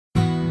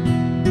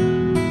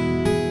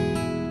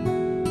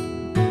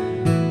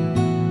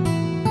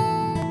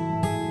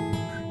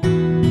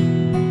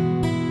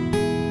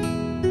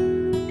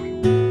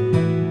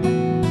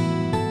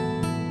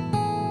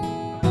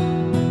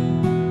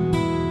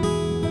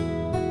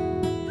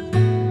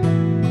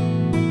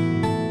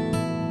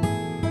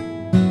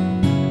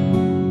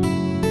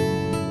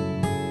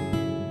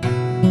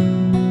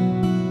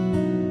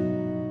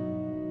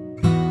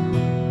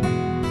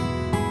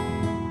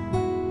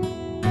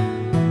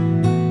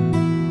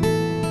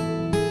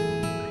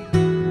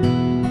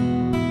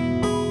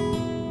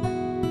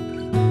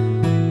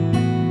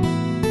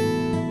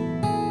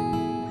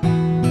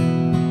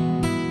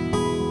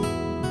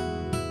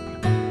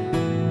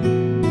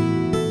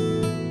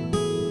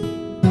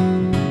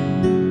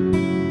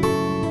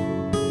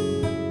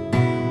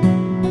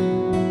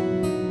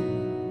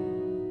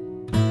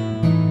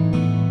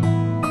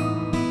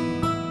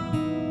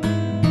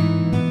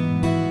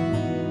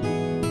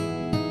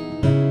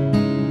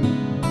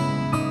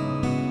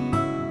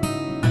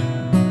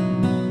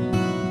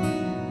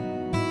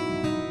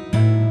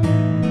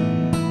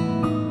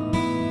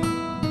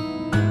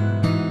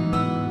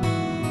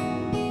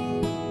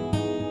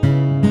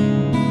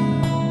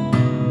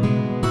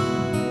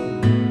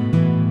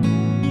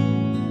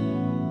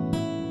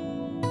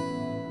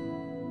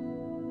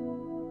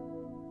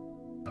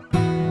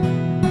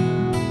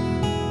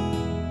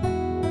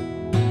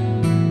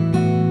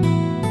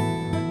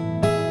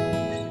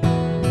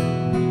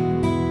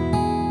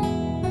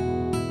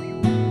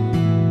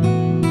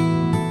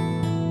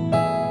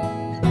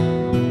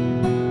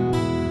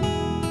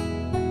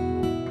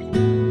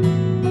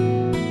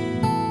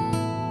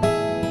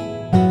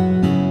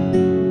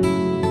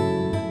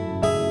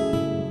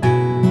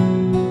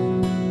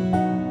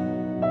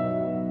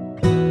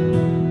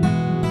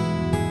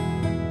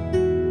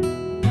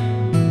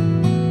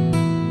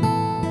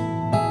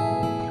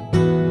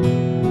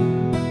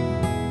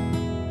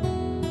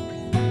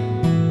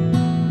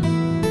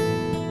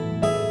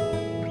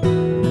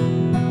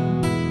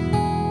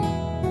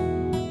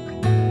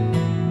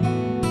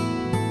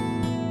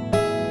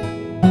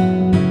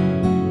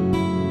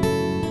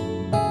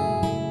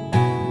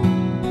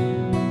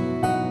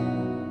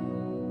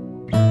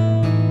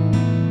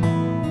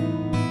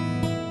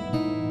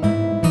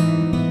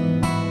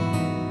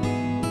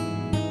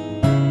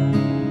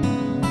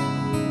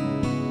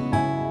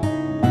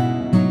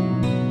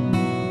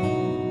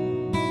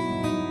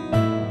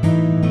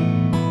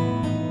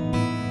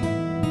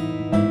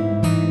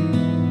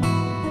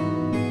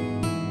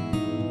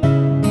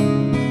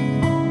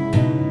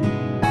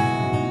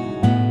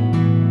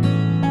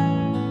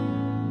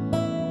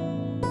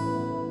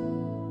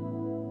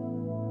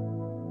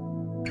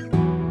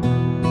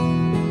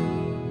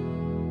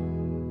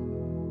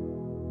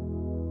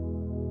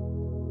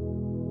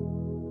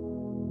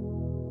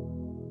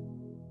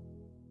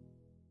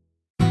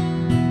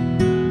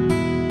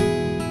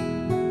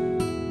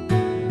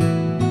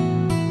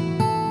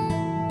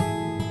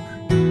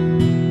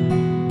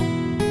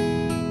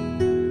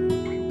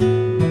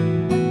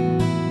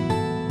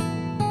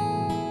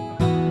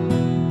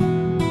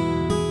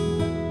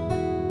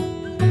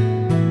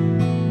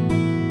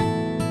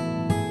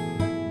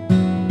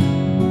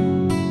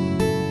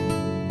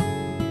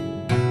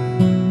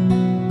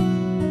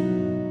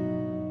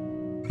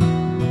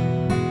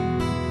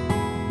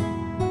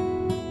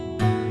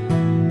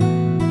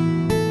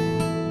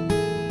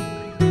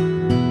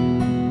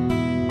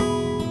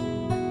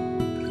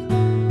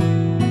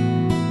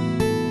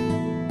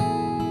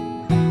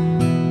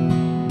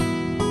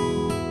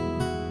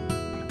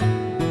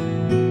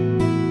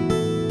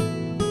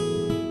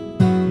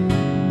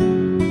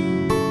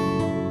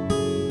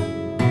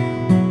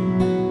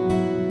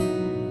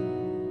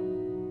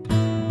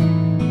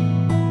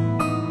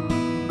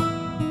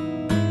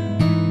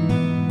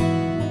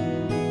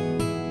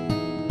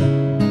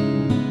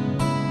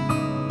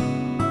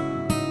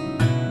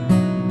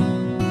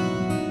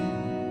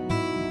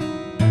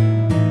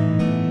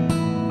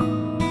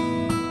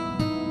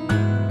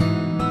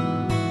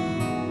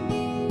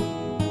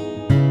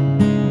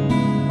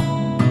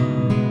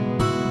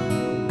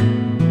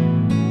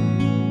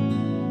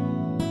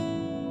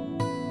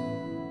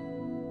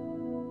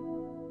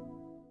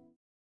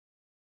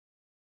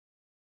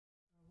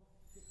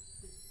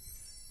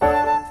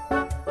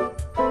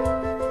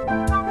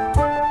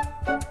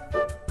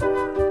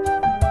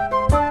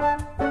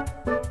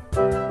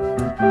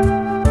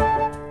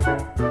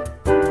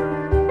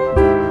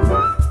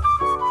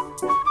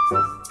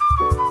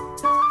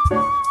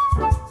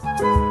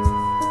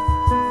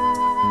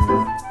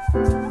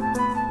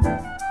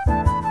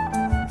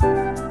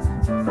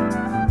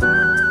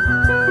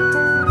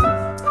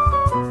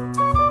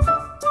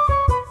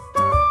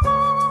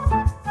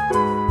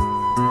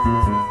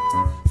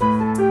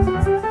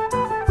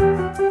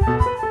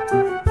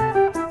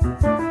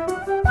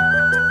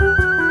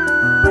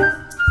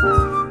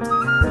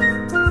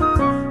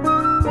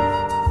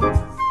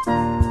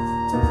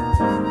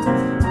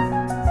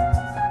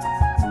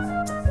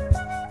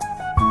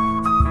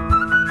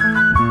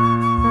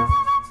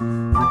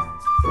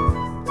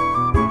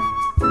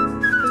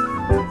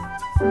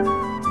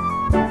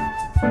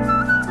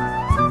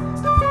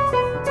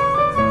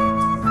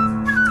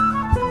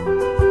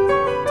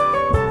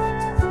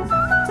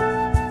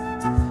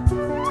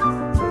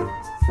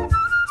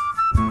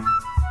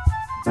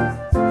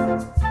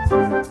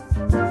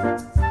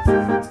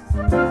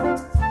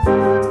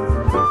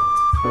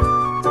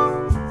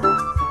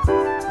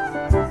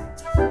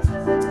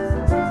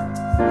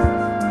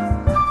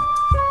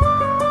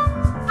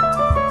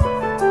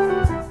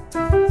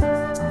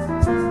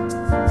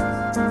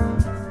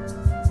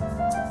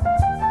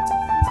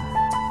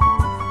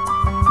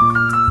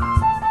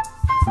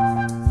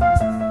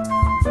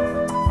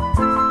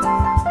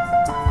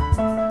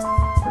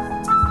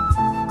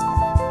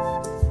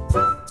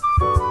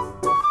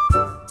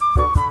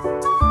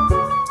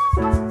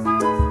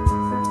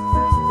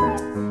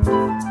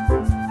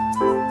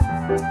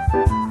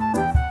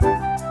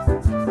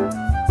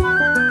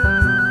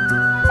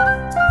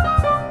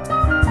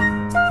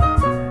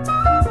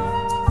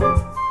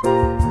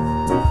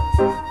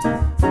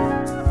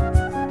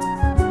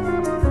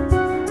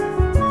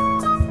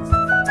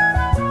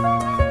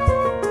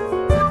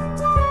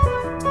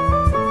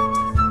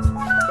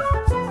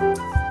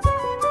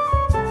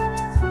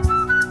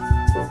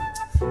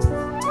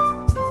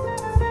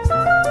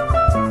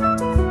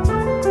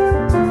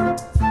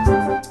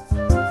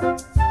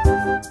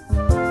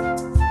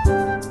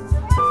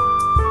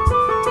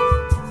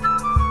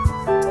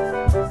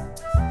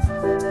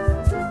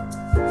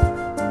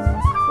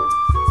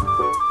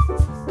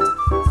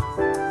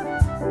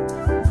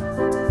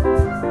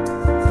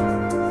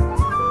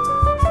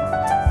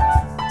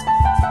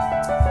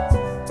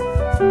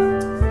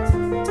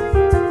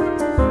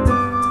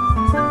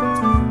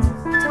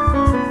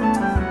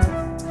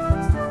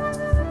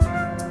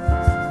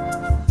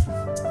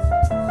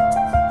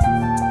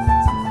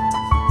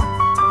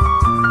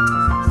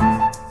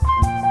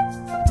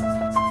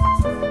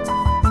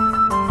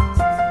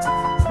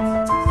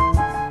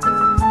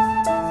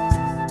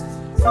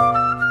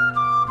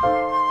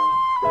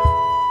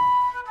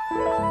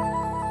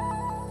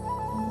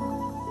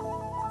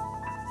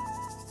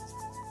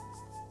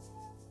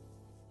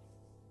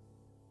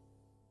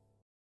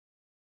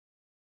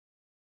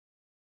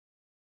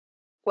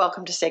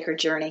Welcome to Sacred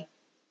Journey.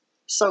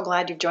 So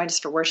glad you've joined us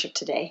for worship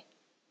today.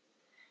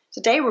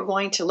 Today we're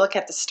going to look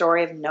at the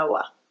story of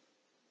Noah.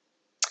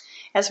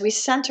 As we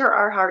center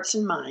our hearts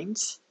and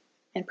minds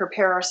and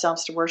prepare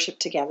ourselves to worship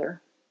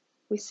together,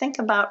 we think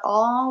about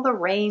all the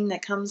rain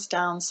that comes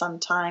down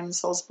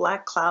sometimes, those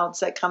black clouds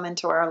that come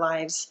into our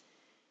lives,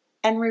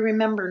 and we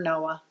remember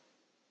Noah.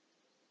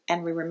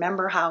 And we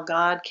remember how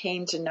God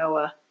came to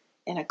Noah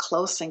in a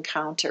close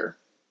encounter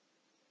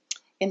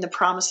in the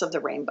promise of the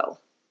rainbow.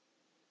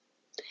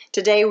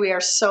 Today we are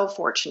so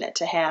fortunate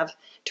to have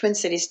Twin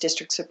Cities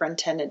District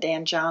Superintendent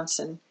Dan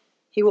Johnson.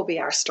 He will be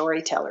our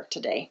storyteller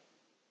today.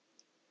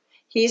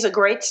 He's a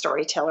great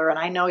storyteller, and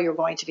I know you're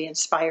going to be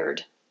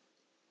inspired,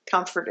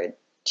 comforted,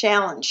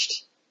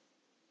 challenged.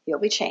 You'll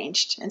be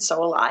changed, and so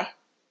will I.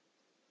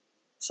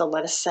 So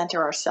let us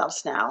center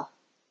ourselves now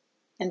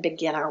and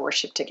begin our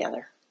worship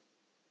together.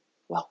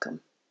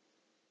 Welcome.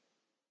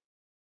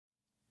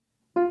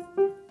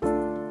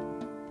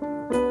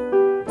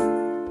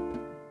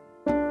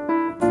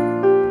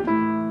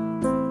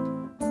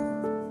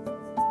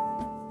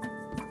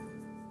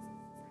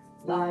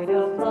 Light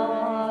of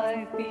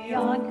life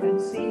beyond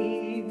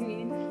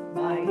conceiving,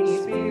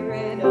 mighty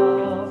Spirit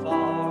of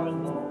our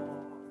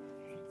Lord,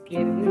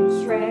 give new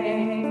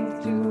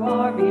strength to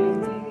our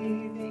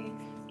believing,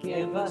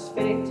 give us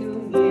faith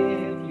to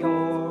live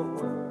your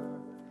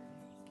word,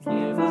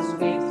 give us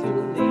faith to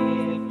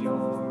live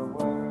your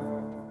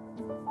word.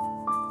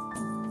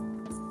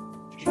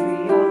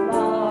 Tree of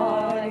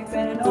life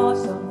and an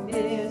awesome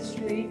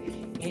mystery,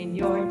 in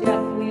your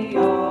death we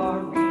are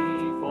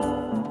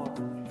reborn.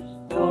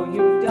 Though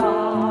you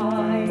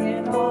die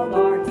in all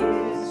our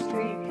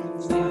history,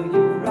 still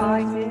you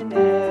rise in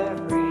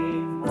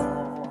every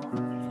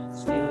morn.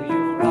 Still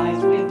you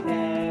rise with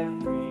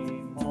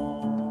every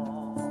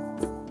morn.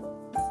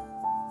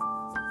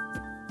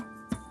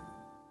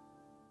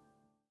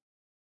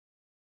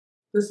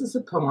 This is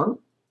a poem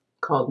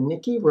called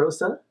Nicky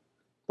Rosa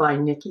by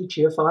Nikki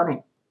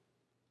Giovanni.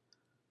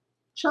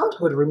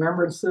 Childhood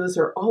remembrances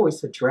are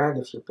always a drag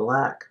if you're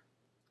Black.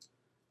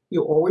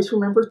 You always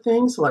remember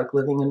things like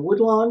living in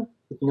Woodlawn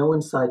with no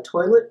inside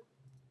toilet.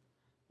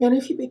 And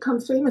if you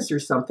become famous or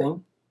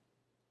something,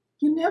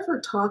 you never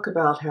talk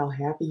about how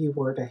happy you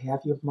were to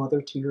have your mother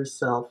to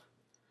yourself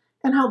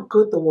and how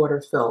good the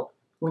water felt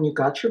when you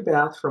got your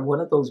bath from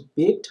one of those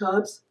big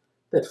tubs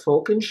that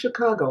folk in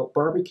Chicago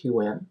barbecue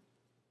in.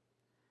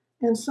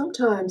 And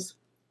sometimes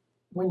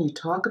when you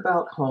talk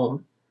about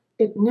home,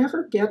 it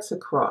never gets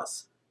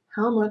across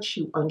how much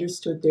you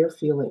understood their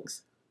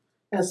feelings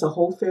as the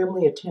whole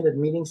family attended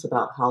meetings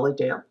about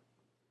Hollydale.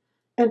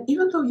 And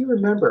even though you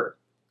remember,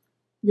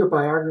 your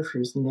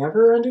biographers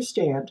never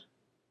understand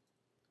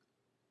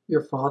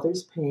your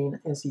father's pain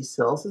as he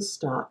sells his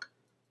stock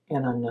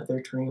and another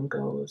dream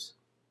goes.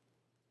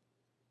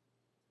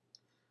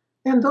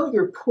 And though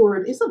you're poor,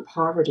 it isn't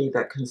poverty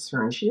that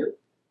concerns you.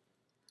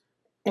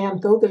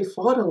 And though they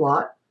fought a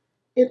lot,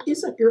 it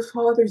isn't your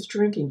father's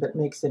drinking that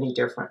makes any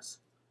difference,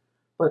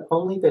 but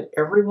only that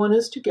everyone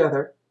is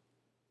together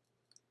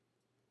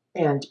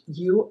and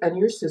you and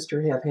your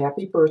sister have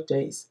happy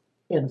birthdays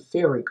and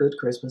very good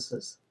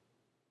Christmases.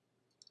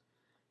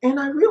 And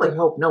I really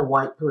hope no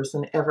white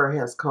person ever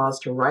has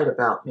cause to write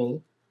about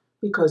me,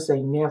 because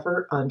they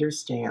never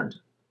understand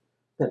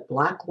that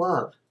Black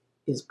love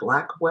is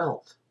Black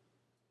wealth.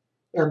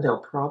 And they'll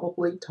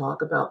probably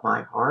talk about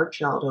my hard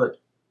childhood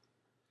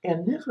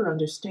and never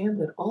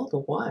understand that all the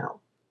while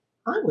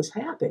I was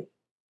happy.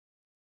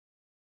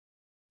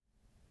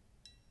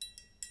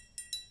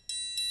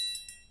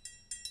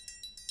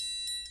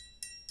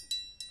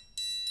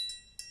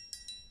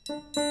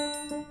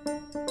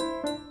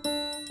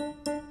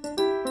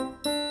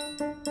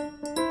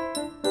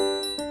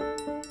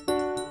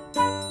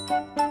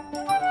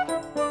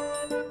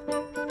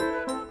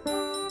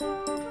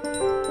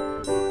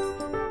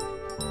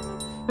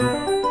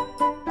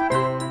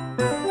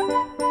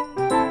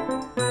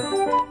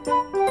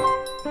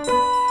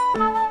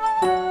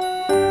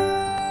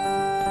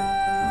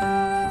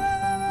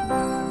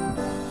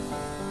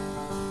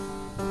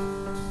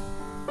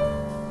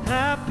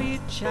 Happy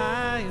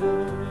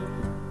child,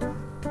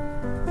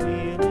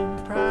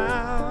 feeling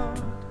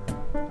proud,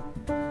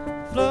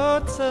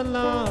 floats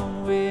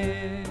along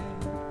with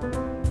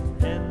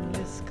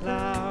endless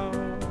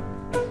clouds.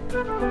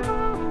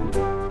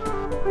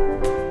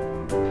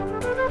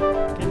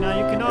 Okay, now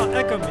you can all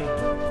echo me.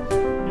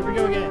 Here we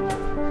go again.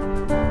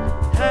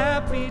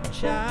 Happy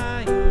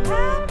child,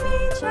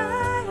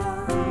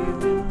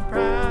 feeling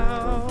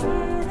proud,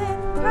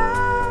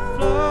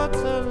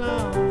 floats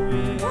along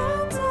with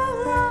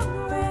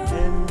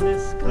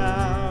endless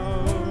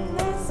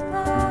clouds.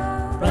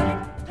 Running,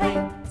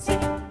 playing,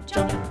 singing,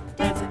 jumping,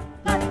 dancing,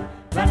 laughing.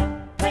 Running,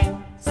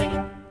 playing,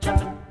 singing,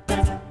 jumping,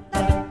 dancing,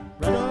 laughing.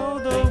 Though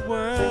the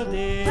world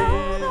is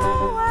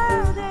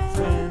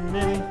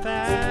spinning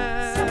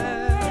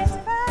fast,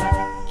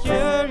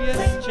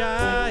 curious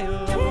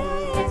child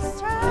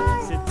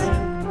sits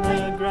in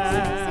the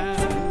grass.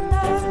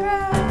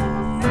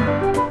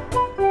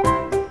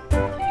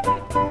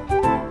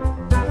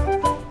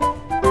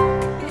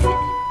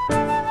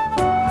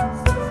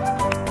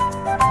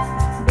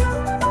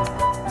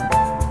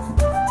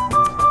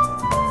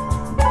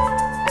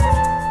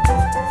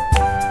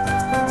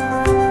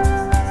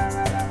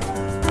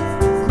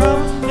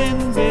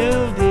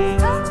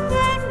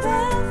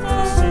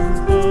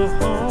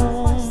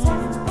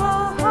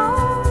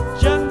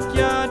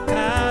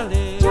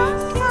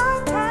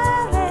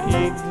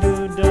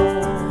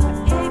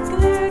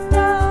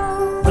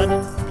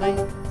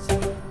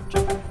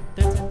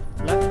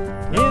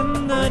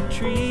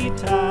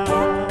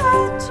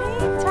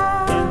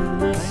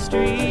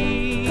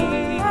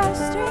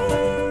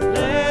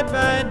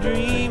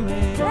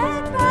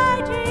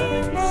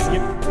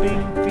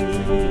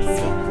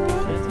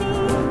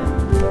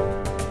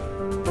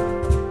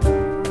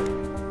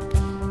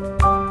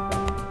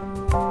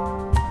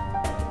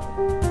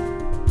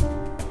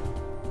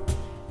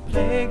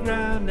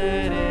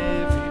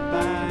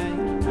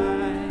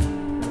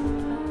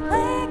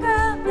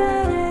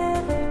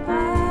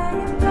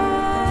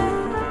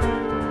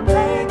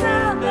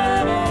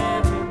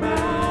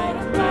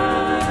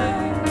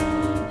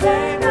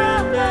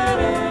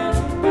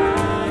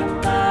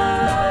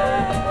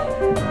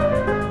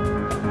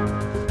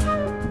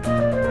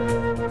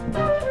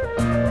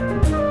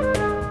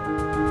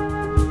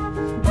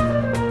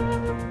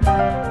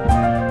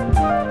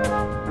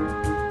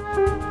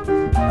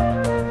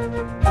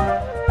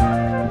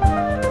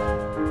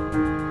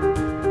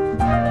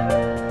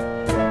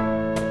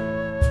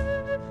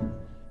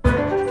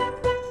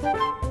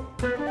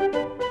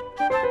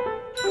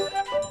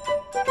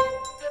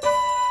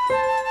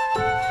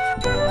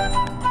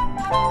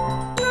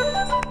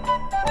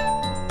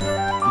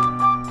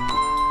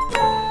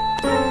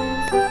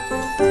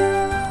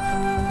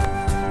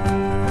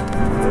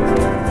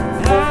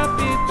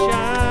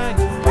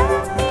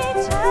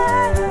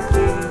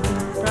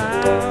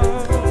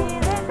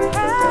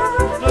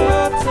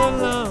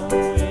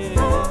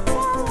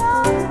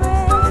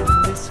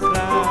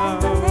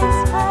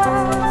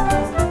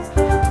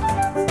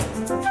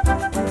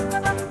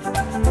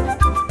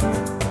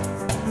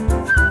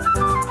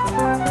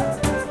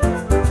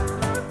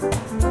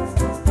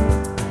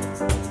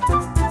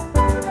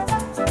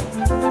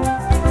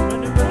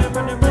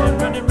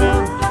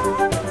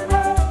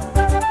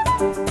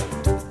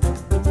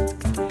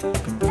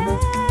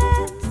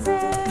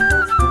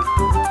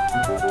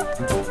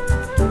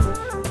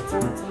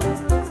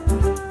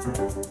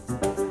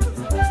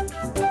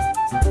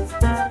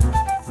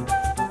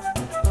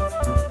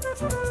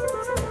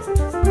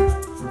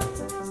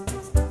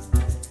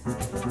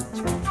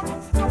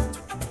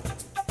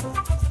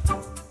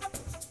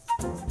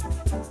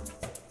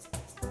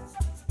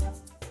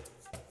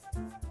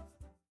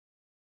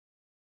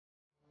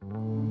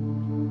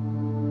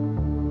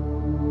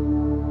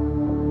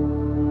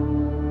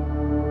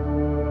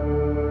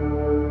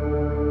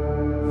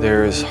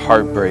 There is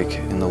heartbreak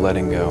in the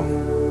letting go,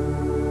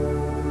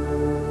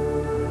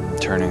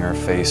 turning our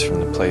face from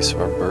the place of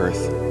our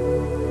birth,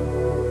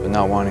 but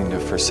not wanting to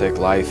forsake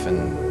life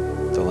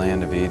in the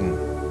land of Eden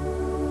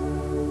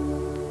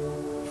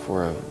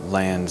for a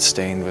land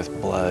stained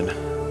with blood,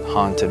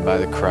 haunted by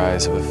the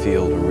cries of a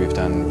field where we've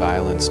done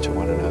violence to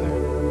one another.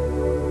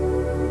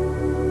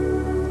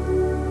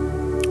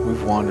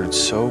 We've wandered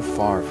so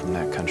far from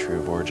that country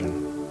of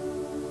origin,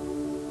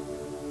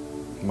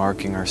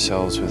 marking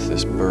ourselves with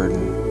this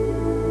burden,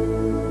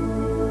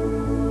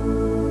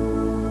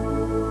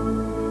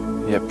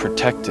 yet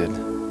protected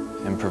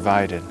and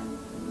provided,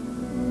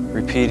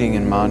 repeating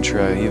in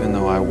mantra, even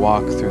though I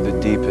walk through the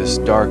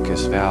deepest,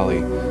 darkest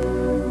valley,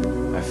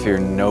 I fear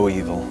no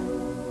evil.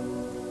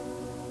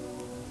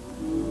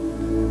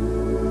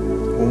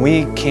 When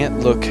we can't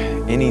look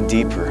any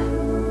deeper,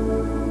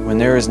 when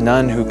there is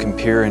none who can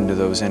peer into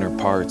those inner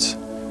parts,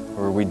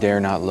 or we dare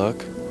not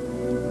look,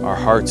 our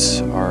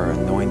hearts are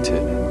anointed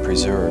and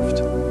preserved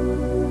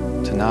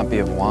to not be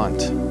of want,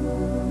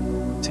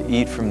 to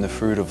eat from the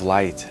fruit of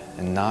light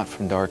and not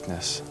from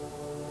darkness,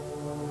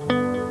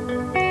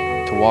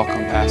 to walk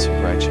on paths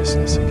of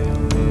righteousness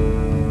again.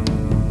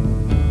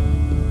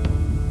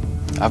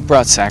 I've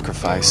brought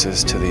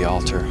sacrifices to the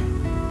altar,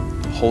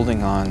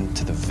 holding on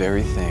to the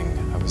very thing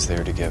I was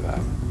there to give up,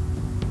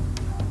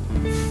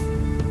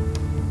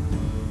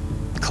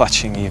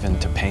 clutching even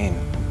to pain.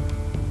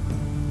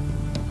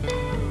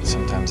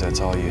 Sometimes that's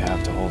all you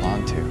have to hold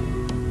on to.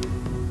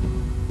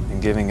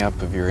 And giving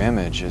up of your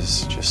image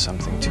is just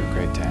something too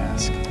great to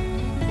ask.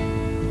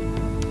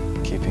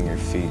 Keeping your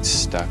feet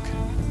stuck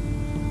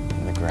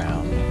in the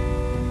ground,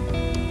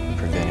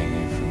 preventing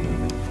you from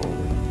moving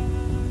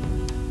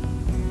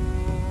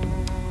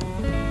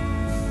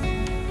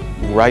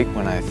forward. Right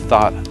when I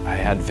thought I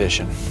had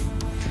vision,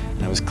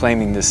 and I was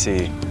claiming to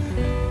see,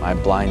 my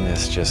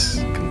blindness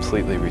just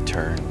completely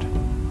returned.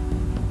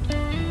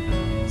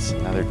 It's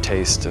another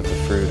taste of the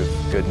fruit of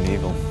good and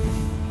evil.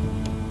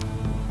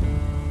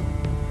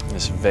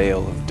 This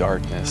veil of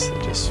darkness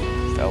that just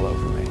fell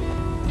over me.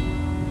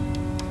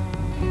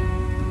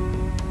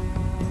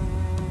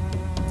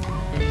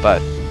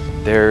 But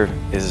there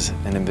is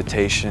an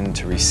invitation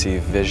to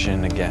receive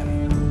vision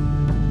again.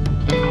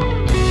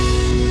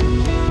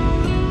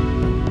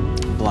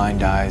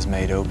 Blind eyes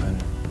made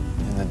open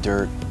in the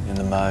dirt, in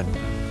the mud,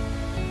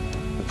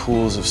 the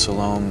pools of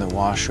Siloam that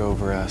wash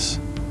over us,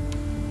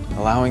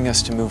 allowing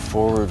us to move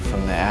forward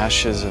from the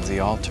ashes of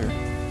the altar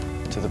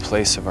to the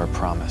place of our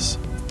promise.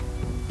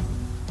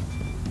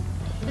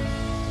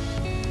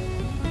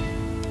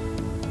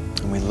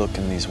 And we look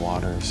in these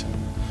waters and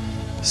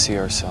see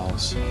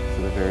ourselves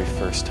for the very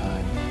first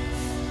time,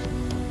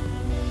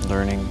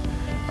 learning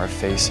our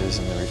faces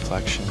in the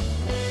reflection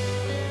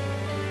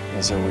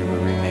as though we were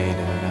remade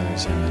in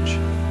another's image.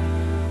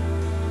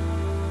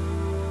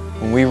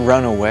 When we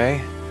run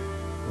away,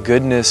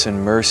 goodness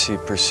and mercy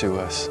pursue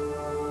us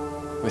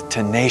with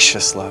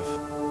tenacious love,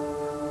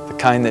 the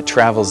kind that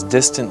travels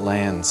distant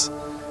lands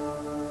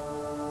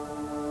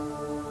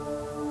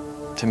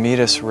to meet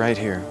us right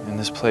here in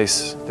this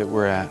place that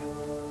we're at,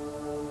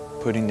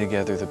 putting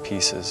together the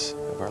pieces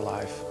of our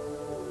life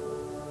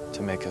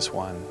to make us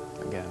one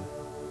again.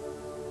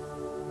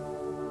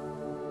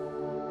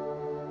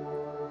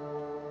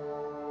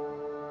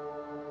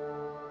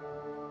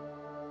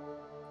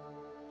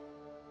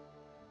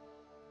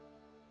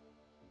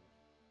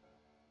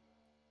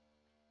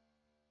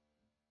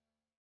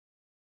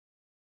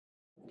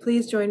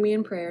 Please join me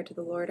in prayer to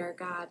the Lord our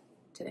God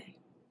today.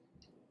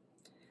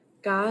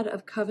 God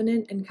of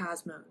covenant and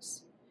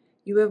cosmos,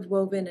 you have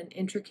woven an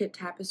intricate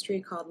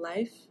tapestry called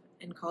life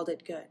and called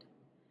it good.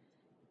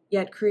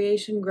 Yet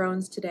creation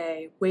groans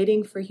today,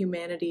 waiting for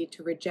humanity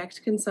to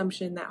reject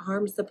consumption that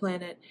harms the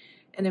planet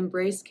and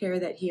embrace care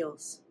that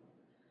heals.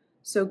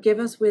 So give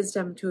us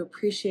wisdom to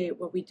appreciate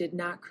what we did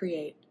not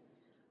create.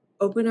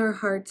 Open our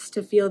hearts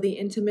to feel the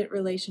intimate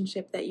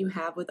relationship that you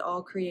have with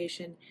all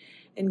creation,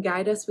 and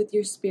guide us with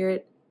your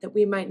Spirit that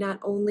we might not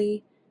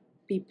only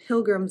be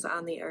pilgrims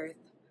on the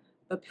earth,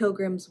 but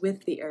pilgrims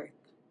with the earth,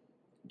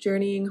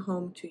 journeying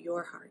home to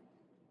your heart.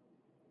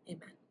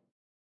 Amen.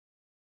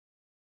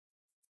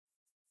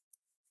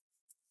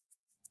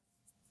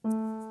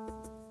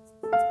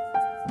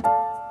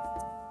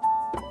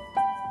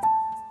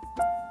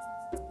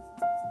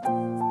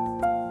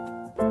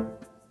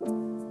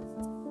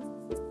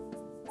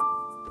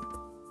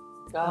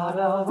 God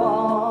of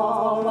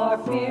all our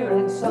fear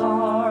and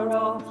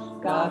sorrow,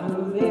 God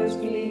who lives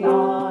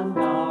beyond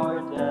our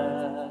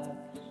death,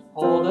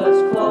 hold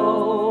us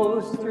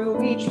close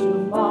through each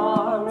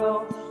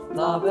tomorrow,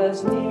 love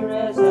as near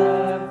as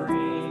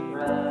every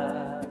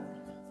breath,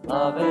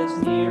 love as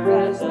near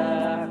as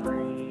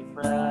every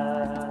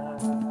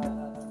breath.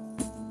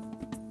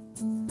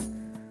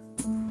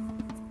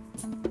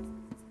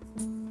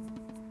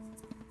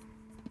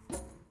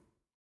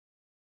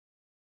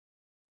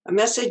 A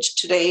message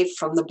today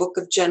from the book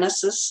of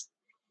Genesis,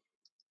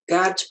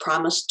 God's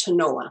promise to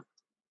Noah.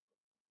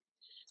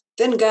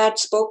 Then God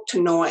spoke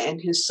to Noah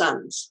and his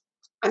sons.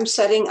 I'm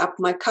setting up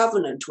my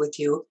covenant with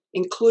you,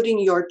 including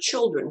your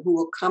children who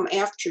will come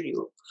after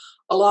you,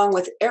 along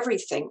with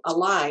everything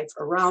alive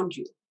around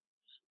you.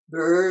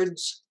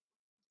 Birds,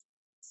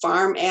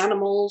 farm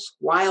animals,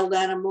 wild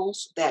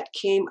animals that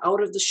came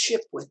out of the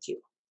ship with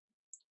you.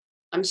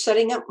 I'm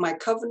setting up my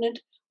covenant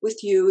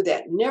with you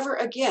that never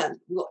again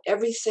will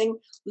everything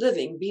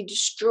living be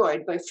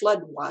destroyed by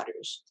flood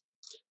waters.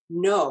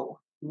 No,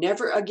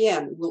 never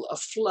again will a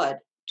flood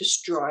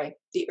destroy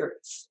the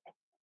earth.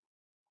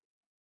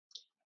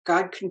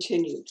 God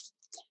continued,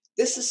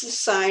 "This is a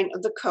sign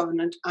of the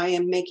covenant I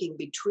am making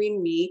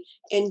between me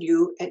and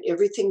you and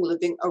everything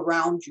living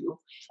around you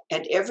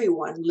and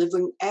everyone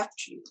living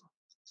after you.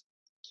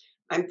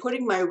 I'm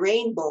putting my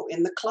rainbow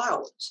in the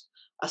clouds,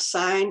 a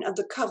sign of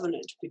the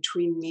covenant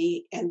between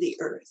me and the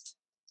earth.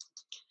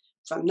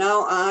 From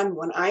now on,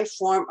 when I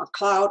form a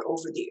cloud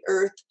over the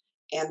earth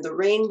and the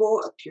rainbow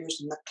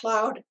appears in the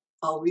cloud,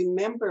 I'll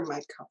remember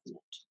my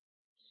covenant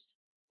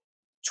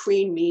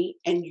between me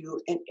and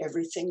you and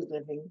everything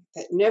living,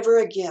 that never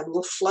again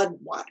will flood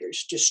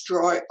waters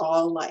destroy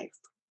all life.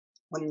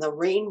 When the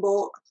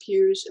rainbow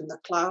appears in the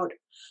cloud,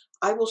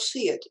 I will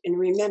see it and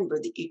remember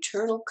the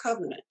eternal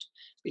covenant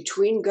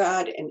between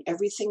God and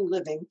everything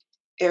living,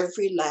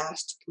 every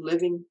last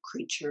living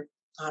creature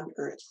on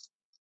earth."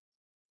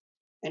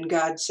 And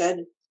God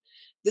said,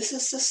 "This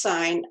is the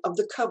sign of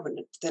the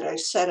covenant that I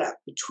set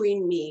up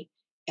between me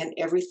and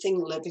everything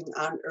living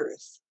on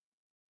earth."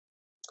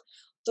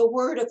 The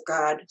word of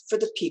God for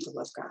the people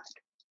of God.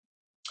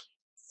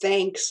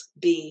 Thanks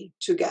be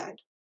to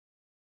God.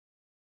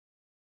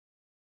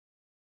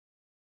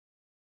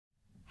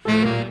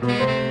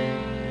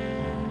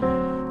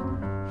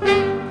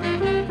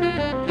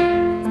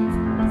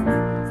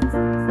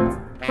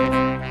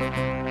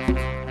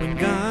 When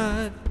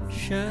God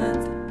shut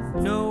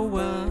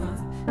Noah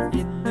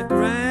in the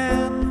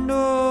grand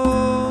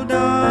old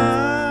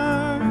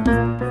ark,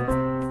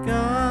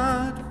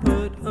 God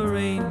put a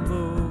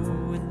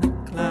rainbow in the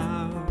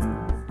cloud.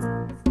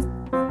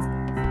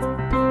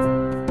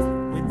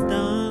 When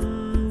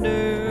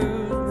thunder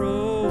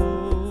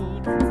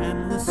rolled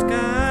and the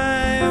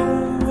sky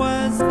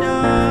was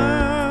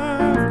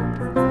dark,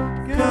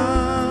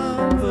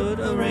 God put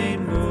a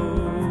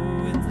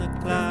rainbow in the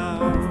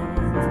cloud.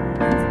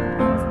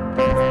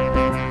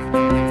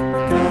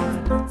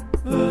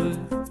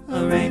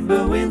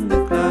 Rainbow in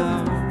the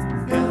cloud,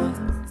 God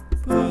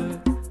put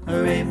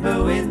a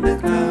rainbow in the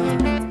cloud,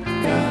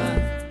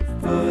 God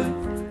put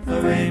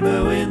a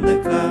rainbow in the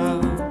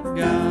cloud,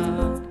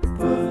 God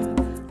put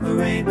a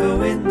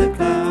rainbow in the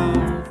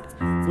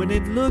cloud. When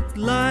it looked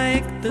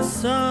like the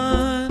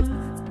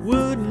sun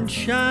wouldn't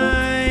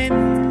shine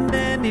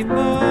anymore,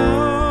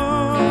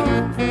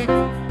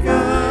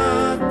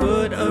 God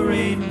put a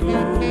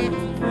rainbow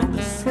in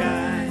the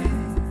sky.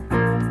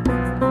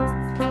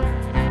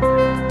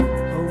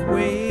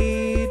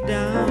 Way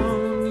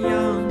down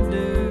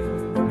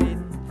yonder in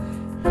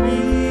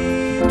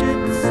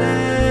Egypt's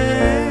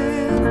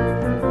sand,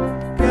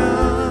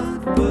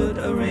 God put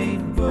a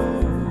rainbow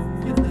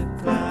in the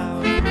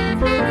cloud,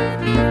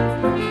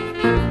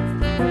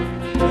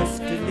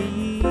 just to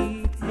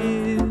lead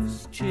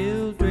his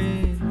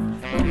children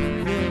to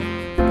their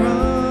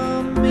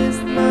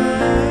promised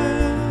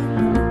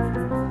land.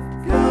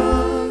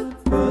 God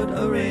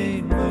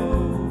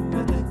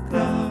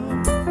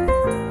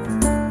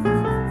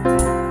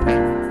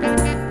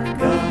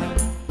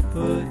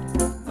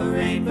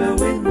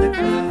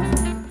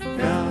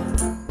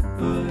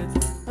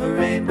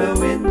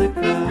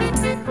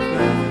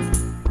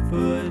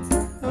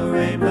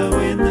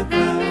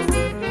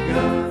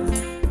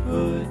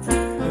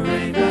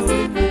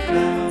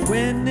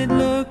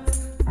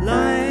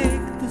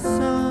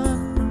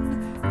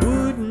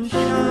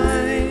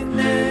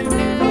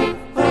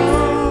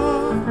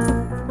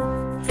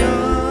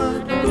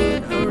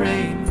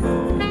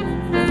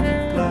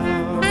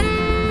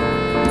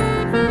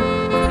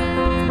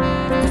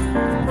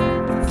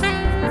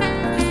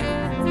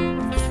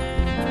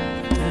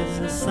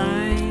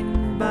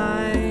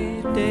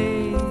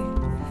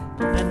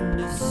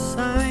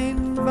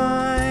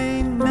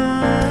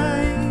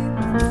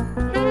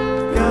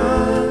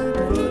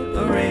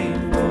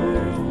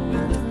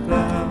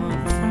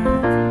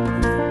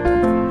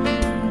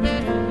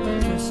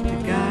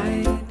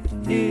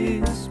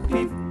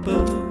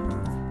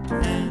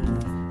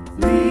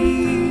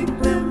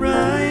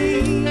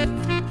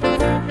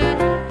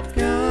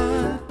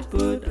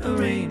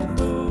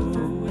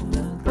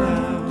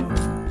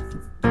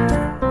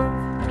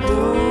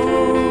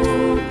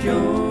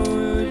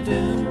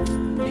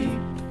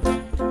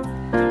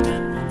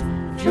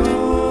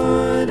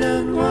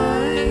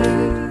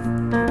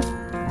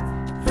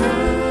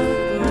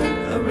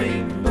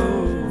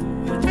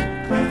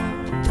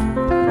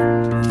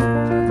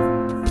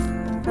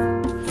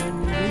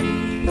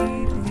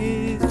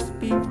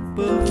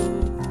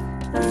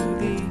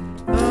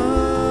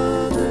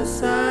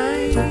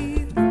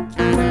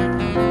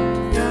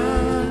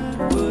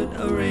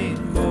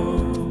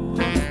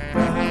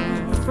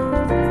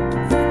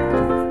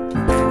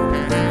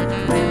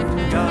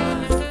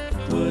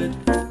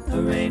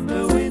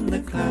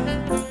the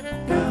cloud.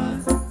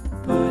 God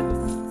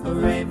put a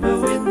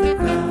rainbow in the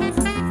cloud.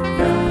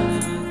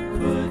 God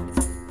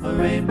put a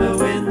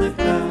rainbow in the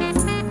cloud.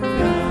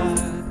 God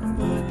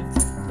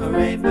put a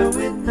rainbow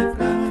in the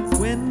cloud.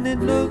 When it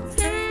looked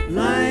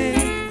like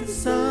the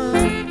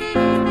sun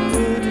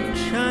wouldn't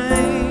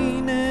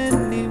shine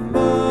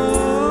anymore,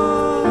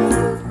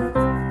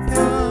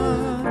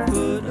 God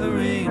put a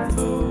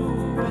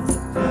rainbow in the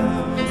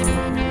cloud.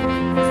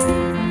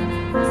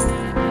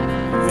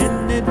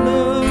 When it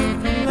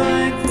looked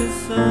like the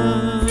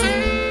sun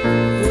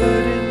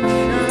wouldn't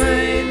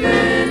shine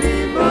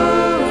anymore,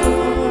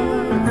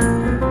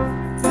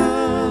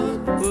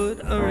 God put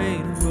a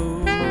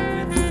rainbow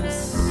in the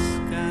sky.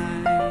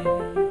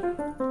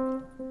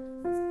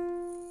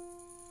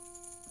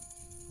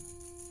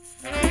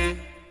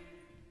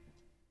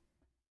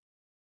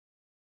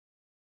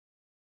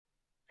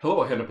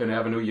 Hello, Hennepin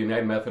Avenue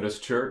United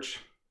Methodist Church.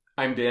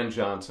 I'm Dan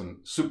Johnson,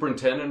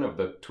 Superintendent of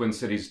the Twin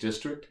Cities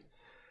District.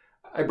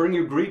 I bring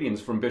you greetings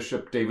from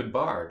Bishop David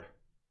Bard,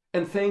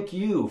 and thank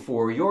you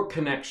for your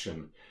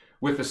connection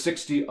with the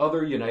 60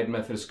 other United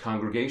Methodist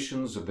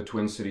congregations of the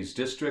Twin Cities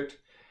District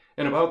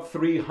and about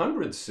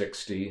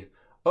 360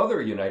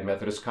 other United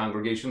Methodist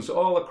congregations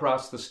all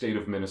across the state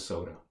of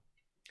Minnesota.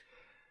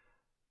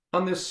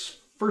 On this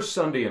first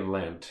Sunday in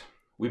Lent,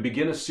 we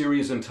begin a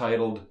series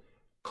entitled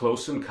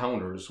Close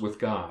Encounters with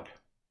God.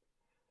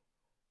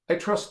 I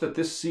trust that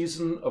this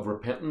season of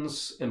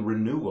repentance and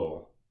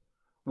renewal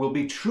will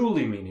be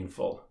truly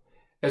meaningful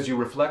as you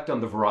reflect on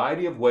the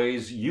variety of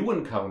ways you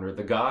encounter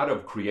the God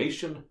of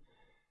creation,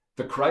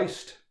 the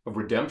Christ of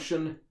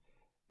redemption,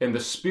 and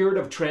the Spirit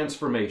of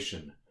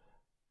transformation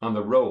on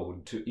the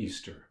road to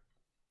Easter.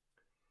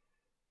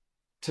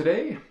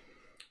 Today,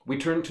 we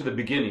turn to the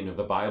beginning of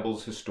the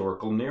Bible's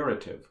historical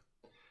narrative,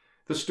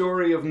 the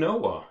story of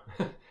Noah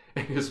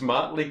and his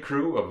motley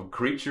crew of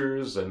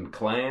creatures and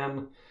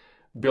clan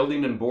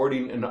building and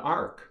boarding an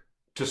ark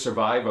to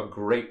survive a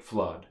great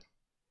flood.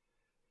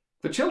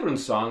 The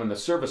children's song in the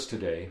service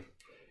today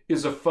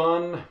is a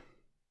fun,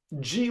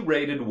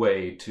 G-rated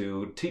way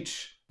to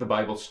teach the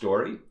Bible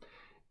story,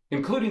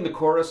 including the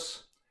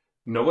chorus,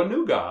 Noah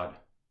knew God,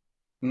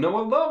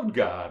 Noah loved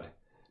God,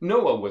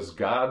 Noah was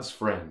God's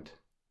friend.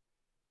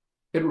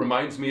 It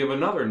reminds me of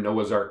another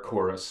Noah's Ark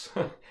chorus,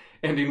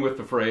 ending with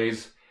the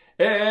phrase,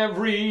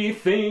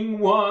 everything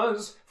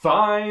was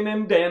fine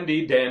and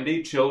dandy,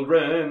 dandy,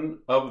 children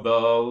of the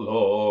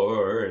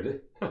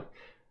Lord.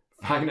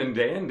 Fine and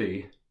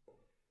dandy,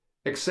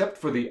 except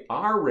for the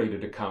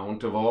R-rated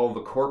account of all the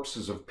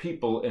corpses of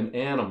people and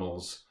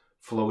animals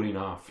floating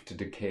off to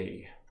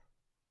decay.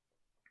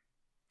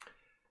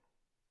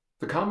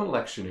 The common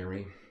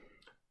lectionary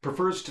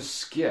prefers to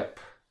skip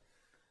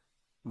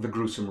the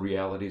gruesome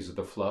realities of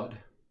the flood.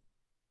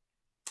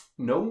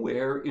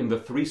 Nowhere in the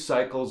 3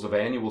 cycles of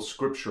annual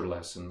scripture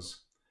lessons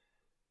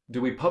do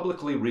we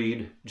publicly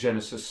read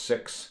Genesis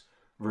 6,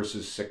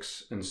 verses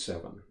 6 and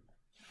 7.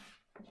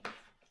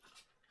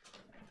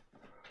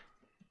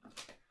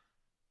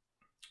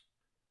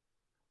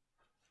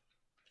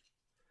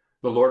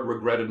 The Lord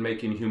regretted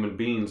making human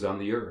beings on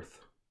the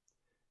earth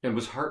and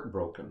was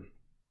heartbroken.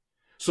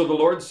 So the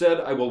Lord said,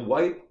 I will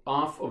wipe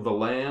off of the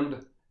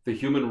land the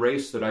human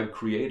race that I've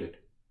created,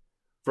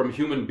 from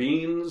human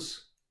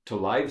beings to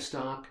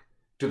livestock,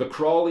 to the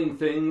crawling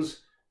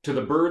things, to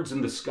the birds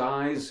in the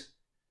skies,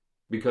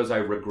 because I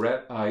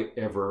regret I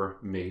ever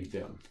made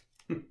them.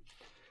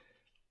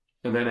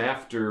 And then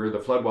after the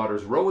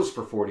floodwaters rose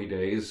for 40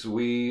 days,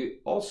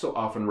 we also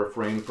often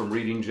refrain from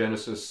reading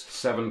Genesis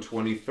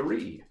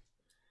 7:23.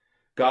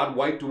 God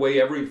wiped away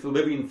every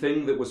living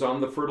thing that was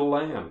on the fertile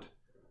land,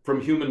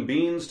 from human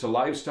beings to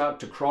livestock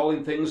to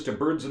crawling things to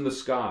birds in the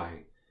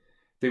sky.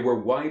 They were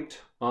wiped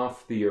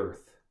off the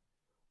earth.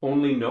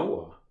 Only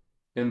Noah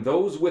and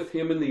those with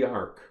him in the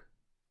ark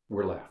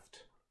were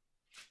left.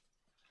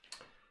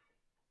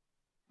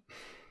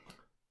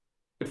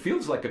 It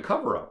feels like a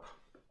cover-up,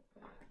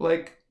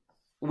 like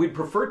we'd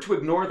prefer to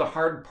ignore the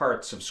hard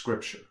parts of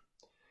Scripture.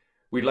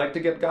 We'd like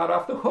to get God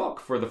off the hook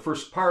for the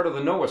first part of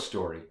the Noah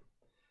story.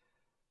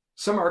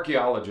 Some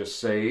archaeologists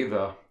say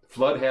the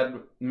flood had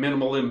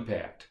minimal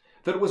impact,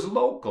 that it was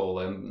local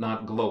and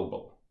not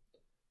global.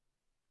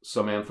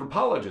 Some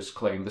anthropologists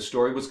claim the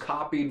story was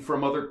copied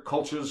from other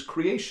cultures'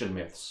 creation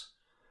myths.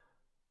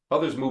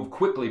 Others move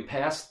quickly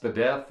past the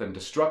death and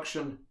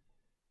destruction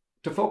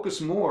to focus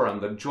more on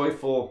the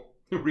joyful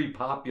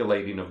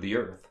repopulating of the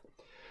earth.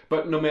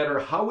 But no matter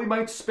how we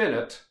might spin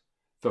it,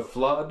 the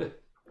flood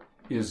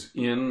is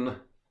in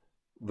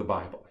the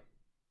Bible.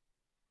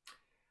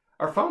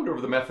 Our founder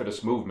of the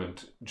Methodist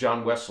movement,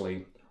 John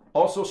Wesley,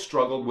 also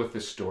struggled with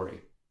this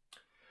story.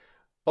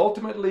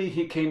 Ultimately,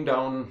 he came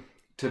down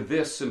to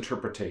this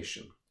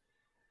interpretation,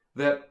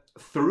 that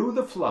through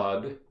the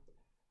flood,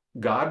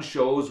 God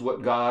shows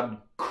what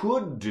God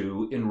could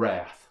do in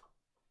wrath,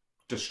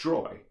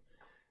 destroy.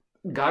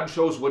 God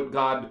shows what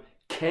God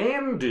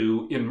can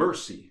do in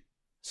mercy,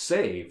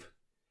 save.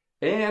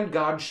 And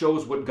God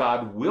shows what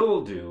God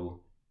will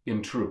do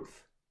in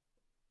truth,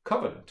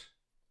 covenant.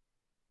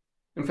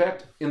 In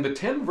fact, in the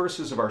 10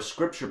 verses of our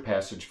scripture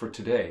passage for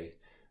today,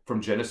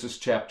 from Genesis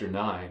chapter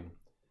 9,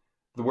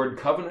 the word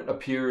covenant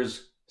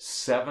appears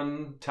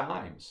 7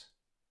 times.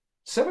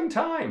 7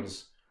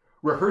 times,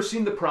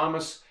 rehearsing the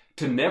promise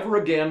to never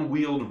again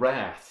wield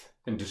wrath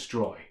and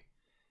destroy.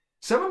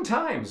 7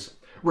 times,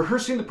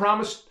 rehearsing the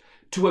promise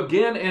to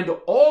again and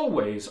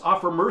always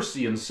offer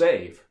mercy and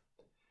save.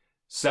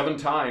 7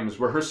 times,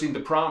 rehearsing the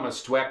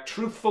promise to act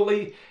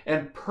truthfully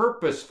and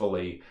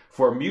purposefully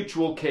for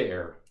mutual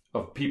care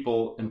of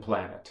people and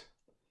planet.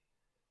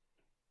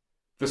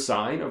 The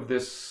sign of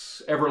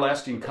this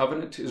everlasting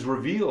covenant is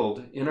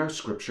revealed in our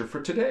scripture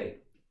for today.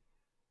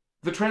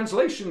 The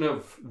translation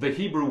of the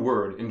Hebrew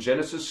word in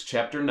Genesis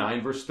chapter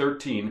 9, verse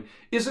 13,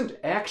 isn't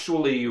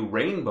actually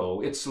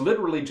rainbow, it's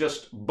literally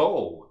just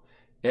bow,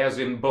 as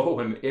in bow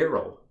and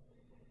arrow.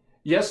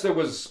 Yes, there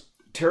was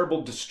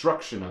terrible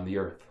destruction on the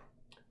earth.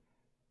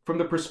 From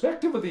the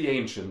perspective of the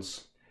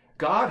ancients,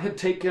 God had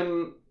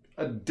taken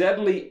a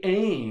deadly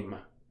aim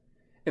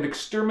and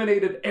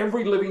exterminated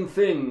every living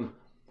thing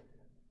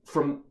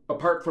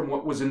apart from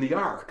what was in the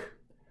ark.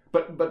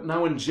 But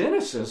now in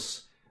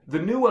Genesis, the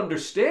new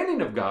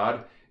understanding of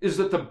God is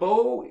that the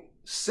bow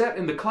set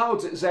in the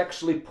clouds is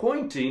actually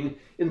pointing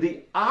in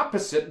the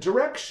opposite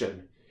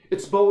direction.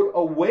 It's bowed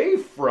away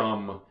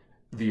from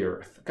the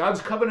earth.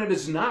 God's covenant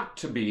is not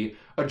to be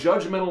a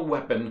judgmental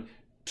weapon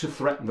to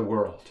threaten the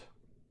world.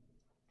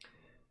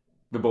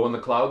 The bow in the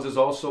clouds is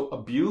also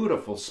a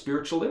beautiful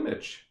spiritual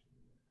image.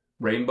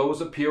 Rainbows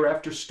appear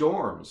after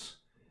storms,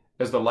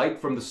 as the light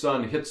from the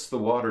sun hits the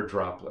water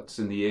droplets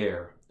in the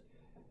air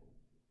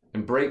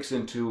and breaks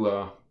into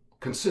a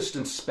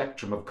consistent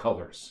spectrum of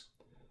colors.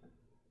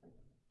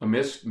 A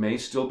mist may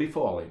still be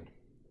falling,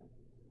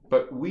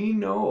 but we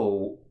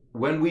know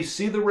when we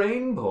see the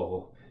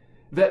rainbow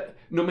that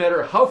no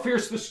matter how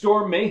fierce the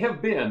storm may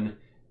have been,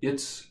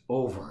 it's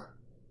over.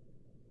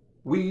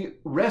 We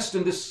rest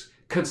in this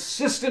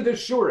consistent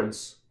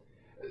assurance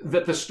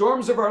that the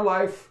storms of our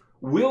life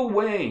will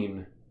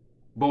wane,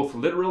 both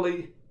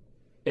literally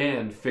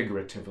and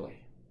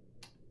figuratively.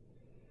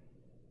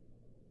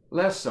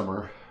 Last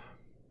summer,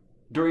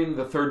 during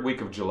the 3rd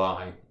week of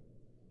July,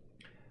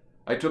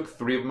 I took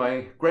 3 of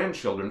my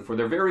grandchildren for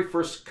their very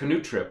first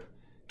canoe trip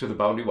to the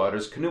Boundary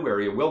Waters Canoe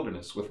Area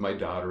Wilderness with my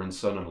daughter and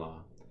son-in-law.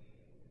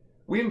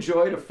 We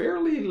enjoyed a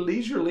fairly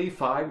leisurely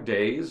 5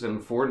 days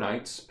and 4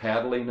 nights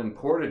paddling and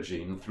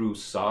portaging through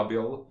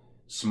Sawbill,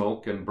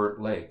 Smoke, and Burnt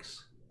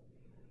Lakes.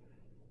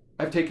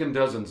 I've taken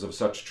dozens of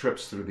such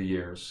trips through the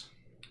years,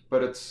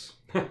 but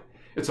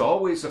it's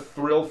always a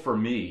thrill for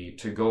me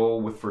to go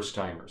with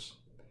first-timers.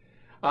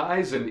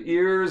 Eyes and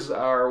ears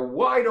are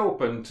wide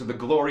open to the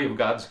glory of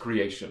God's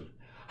creation.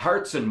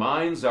 Hearts and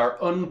minds are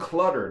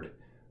uncluttered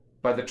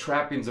by the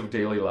trappings of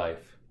daily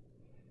life.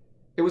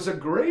 It was a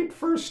great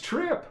first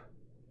trip,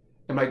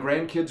 and my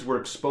grandkids were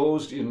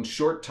exposed in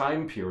short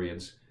time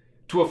periods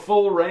to a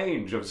full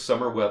range of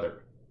summer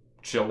weather.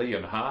 Chilly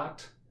and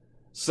hot,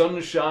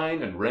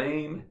 sunshine and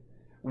rain,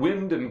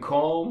 wind and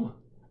calm,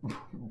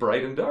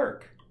 bright and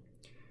dark.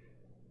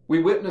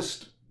 We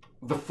witnessed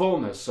the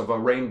fullness of a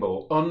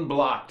rainbow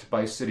unblocked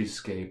by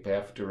cityscape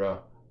after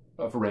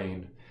of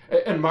rain,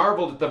 and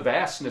marveled at the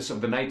vastness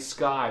of the night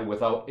sky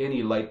without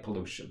any light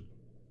pollution.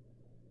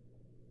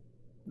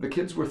 The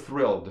kids were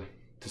thrilled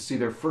to see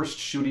their first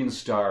shooting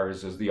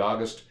stars as the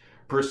August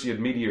Perseid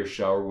meteor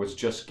shower was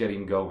just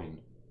getting going.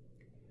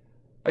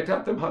 I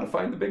taught them how to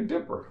find the Big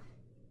Dipper,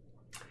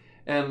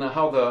 and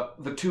how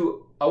the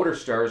 2 outer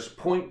stars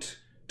point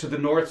to the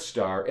North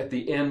Star at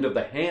the end of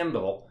the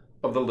handle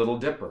of the Little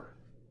Dipper.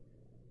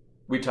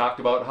 We talked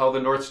about how the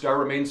North Star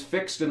remains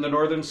fixed in the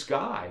northern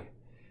sky,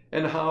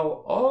 and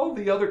how all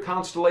the other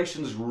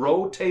constellations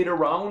rotate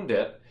around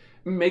it,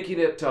 making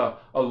it a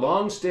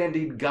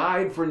long-standing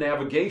guide for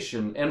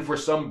navigation and, for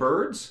some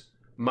birds,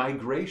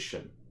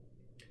 migration.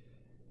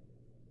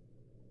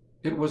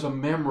 It was a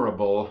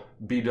memorable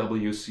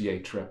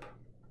BWCA trip.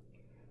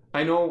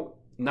 I know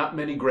not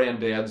many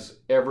granddads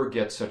ever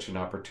get such an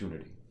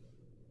opportunity.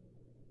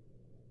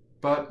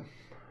 But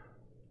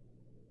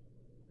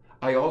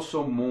I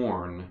also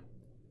mourn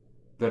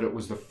that it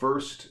was the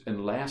first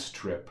and last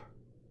trip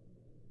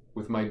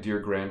with my dear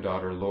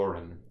granddaughter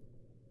Lauren,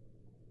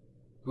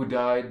 who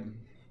died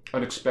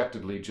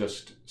unexpectedly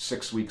just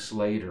 6 weeks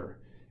later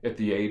at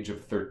the age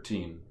of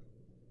 13.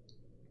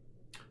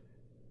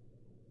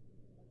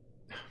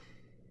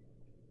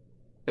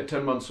 At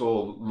 10 months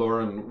old,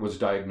 Lauren was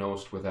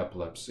diagnosed with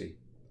epilepsy.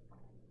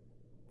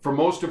 For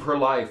most of her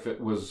life,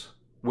 it was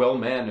well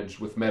managed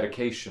with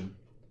medication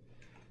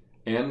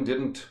and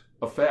didn't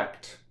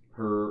affect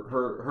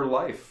her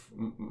life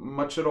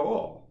much at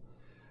all.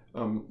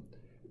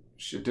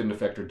 It didn't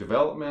affect her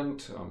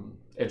development,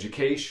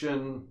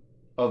 education,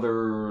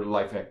 other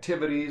life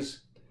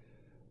activities,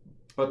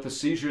 but the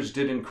seizures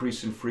did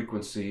increase in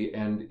frequency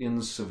and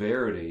in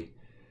severity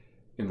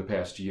in the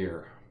past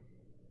year.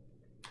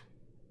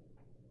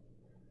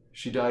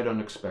 She died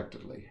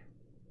unexpectedly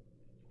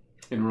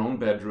in her own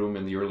bedroom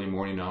in the early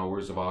morning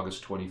hours of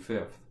August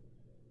 25th.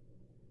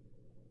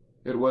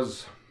 It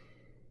was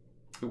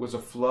It was a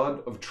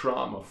flood of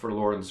trauma for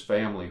Lauren's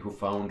family who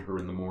found her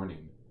in the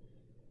morning.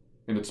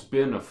 And it's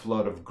been a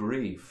flood of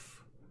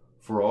grief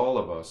for all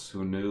of us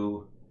who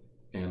knew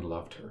and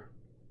loved her.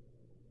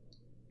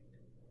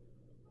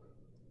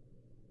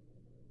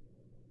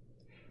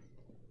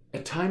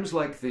 At times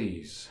like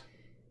these,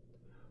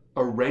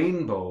 a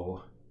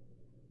rainbow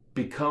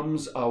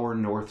becomes our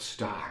North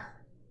Star.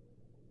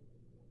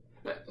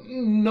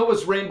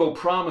 Noah's rainbow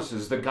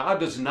promises that God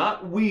does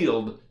not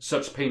wield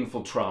such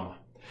painful trauma.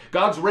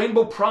 God's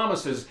rainbow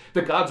promises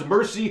that God's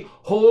mercy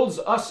holds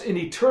us in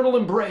eternal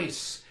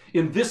embrace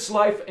in this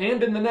life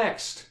and in the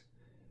next.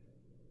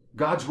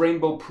 God's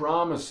rainbow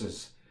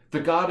promises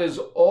that God is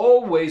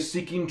always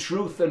seeking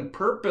truth and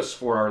purpose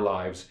for our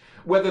lives,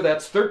 whether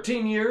that's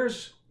 13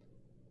 years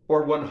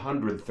or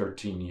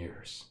 113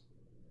 years.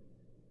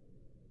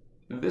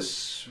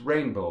 This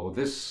rainbow,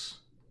 this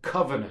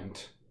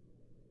covenant,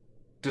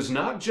 does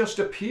not just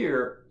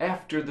appear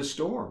after the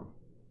storm.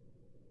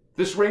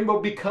 This rainbow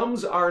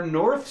becomes our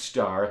North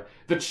Star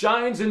that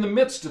shines in the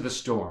midst of the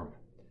storm.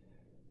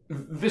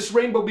 This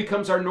rainbow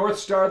becomes our North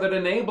Star that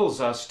enables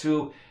us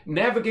to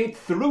navigate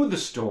through the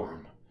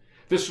storm.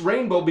 This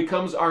rainbow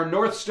becomes our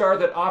North Star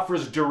that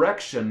offers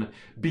direction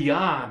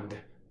beyond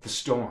the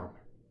storm.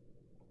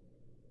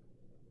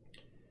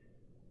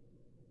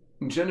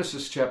 In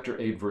Genesis chapter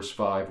 8, verse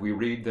 5, we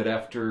read that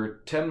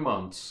after 10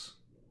 months,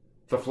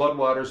 the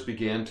floodwaters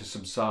began to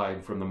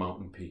subside from the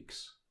mountain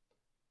peaks.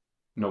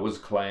 Noah's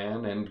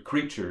clan and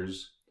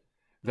creatures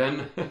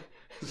then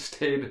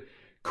stayed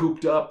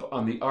cooped up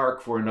on the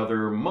ark for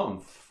another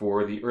month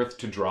for the earth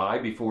to dry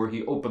before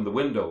he opened the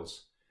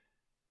windows,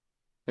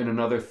 and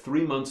another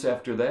 3 months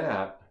after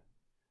that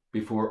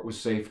before it was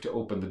safe to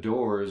open the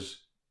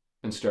doors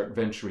and start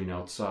venturing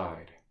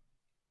outside.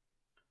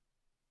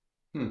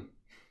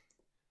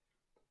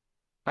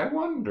 I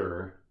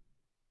wonder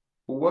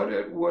what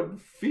it would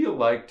feel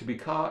like to be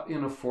caught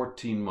in a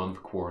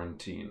 14-month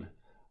quarantine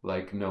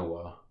like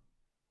Noah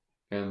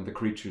and the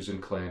creatures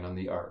and clan on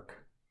the ark.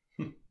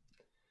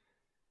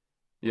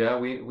 Yeah,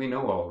 we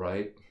know all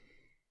right.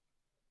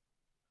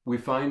 We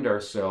find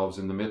ourselves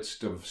in the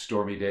midst of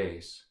stormy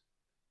days.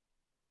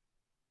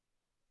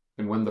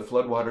 And when the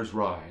floodwaters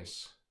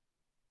rise,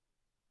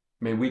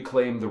 may we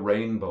claim the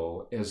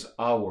rainbow as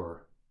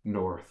our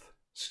North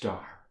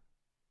Star.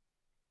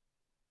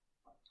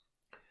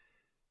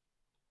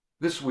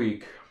 This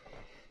week,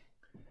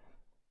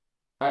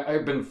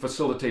 I've been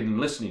facilitating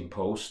listening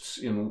posts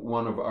in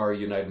one of our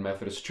United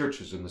Methodist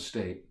churches in the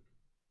state.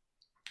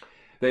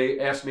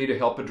 They asked me to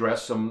help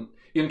address some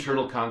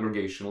internal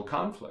congregational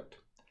conflict.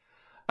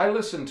 I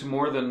listened to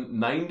more than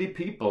 90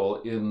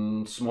 people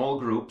in small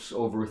groups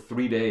over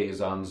 3 days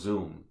on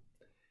Zoom.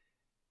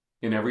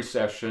 In every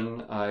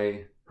session,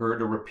 I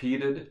heard a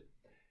repeated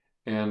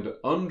and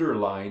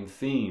underlying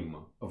theme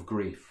of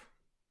grief.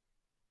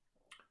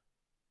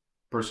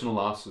 Personal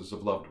losses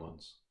of loved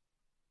ones.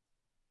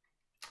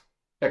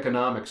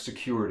 Economic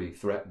security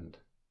threatened.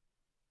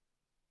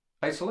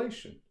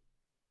 Isolation.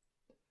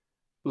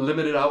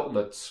 Limited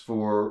outlets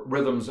for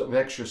rhythms of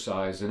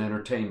exercise and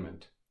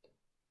entertainment.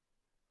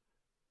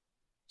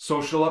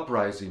 Social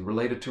uprising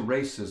related to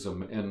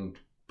racism and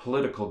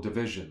political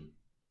division.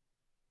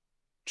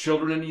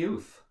 Children and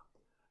youth,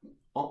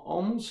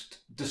 almost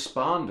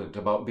despondent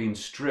about being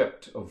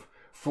stripped of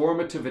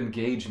formative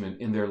engagement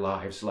in their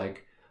lives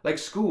like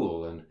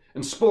school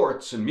and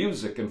sports and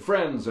music and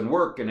friends and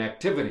work and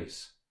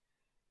activities.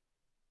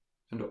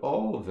 And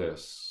all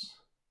this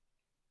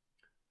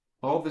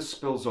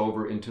spills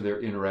over into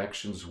their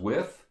interactions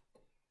with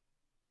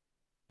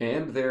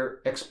and their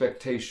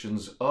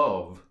expectations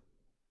of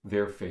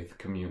their faith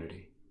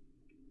community.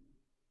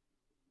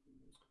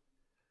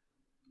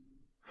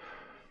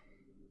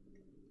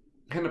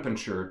 Hennepin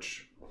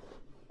Church,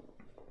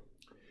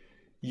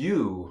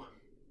 you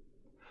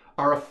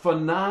are a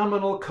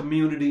phenomenal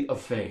community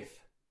of faith.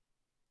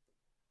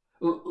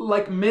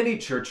 Like many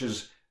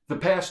churches, the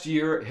past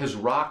year has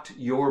rocked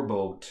your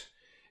boat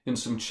in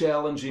some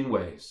challenging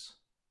ways.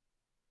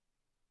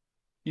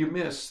 You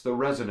miss the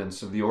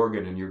resonance of the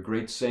organ in your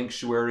great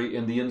sanctuary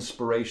and the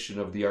inspiration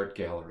of the art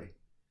gallery.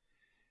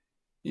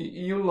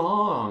 You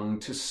long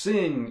to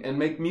sing and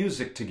make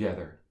music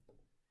together.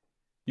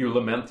 You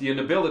lament the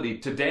inability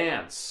to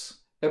dance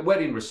at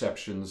wedding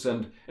receptions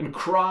and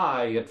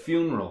cry at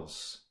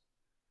funerals.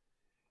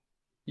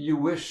 You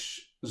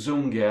wish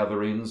Zoom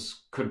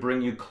gatherings could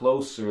bring you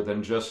closer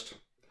than just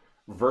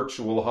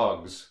virtual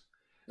hugs,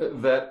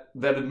 that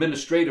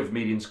administrative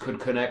meetings could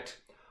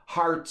connect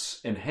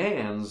hearts and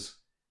hands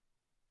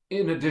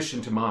in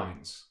addition to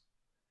minds,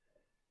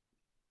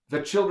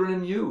 that children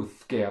and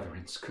youth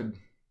gatherings could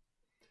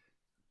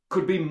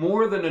be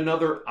more than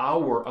another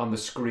hour on the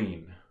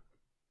screen.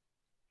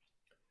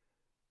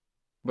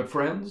 But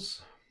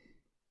friends,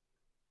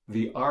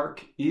 the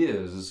ark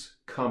is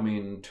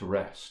coming to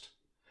rest.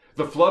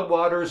 The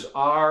floodwaters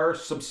are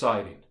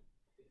subsiding.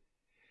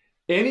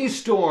 Any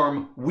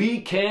storm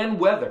we can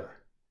weather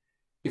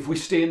if we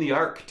stay in the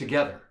ark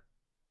together.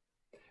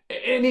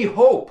 Any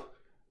hope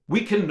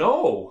we can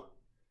know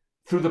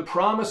through the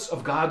promise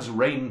of God's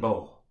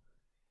rainbow.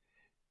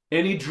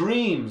 Any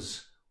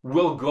dreams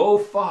will go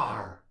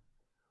far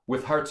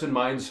with hearts and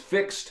minds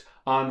fixed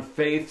on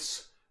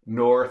faith's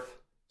North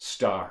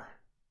Star.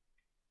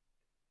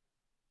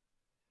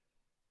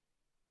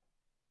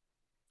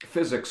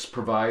 Physics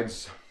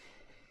provides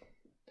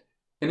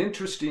an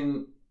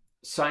interesting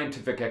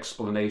scientific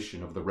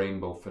explanation of the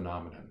rainbow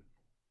phenomenon.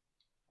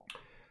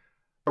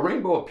 A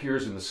rainbow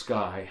appears in the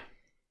sky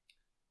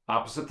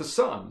opposite the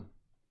sun,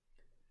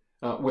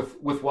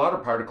 with water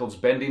particles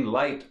bending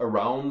light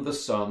around the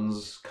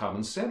sun's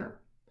common center.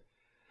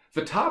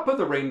 The top of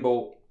the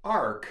rainbow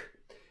arc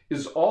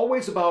is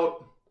always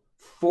about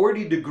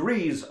 40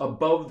 degrees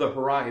above the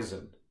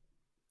horizon.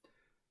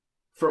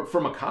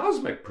 From a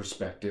cosmic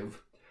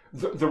perspective,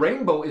 the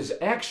rainbow is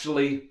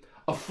actually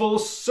a full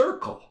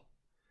circle.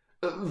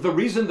 The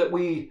reason that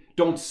we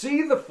don't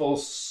see the full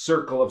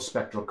circle of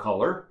spectral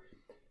color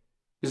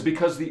is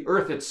because the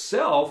Earth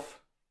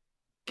itself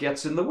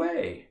gets in the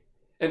way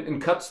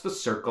and cuts the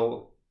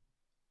circle,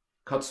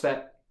 cuts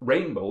that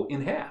rainbow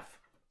in half.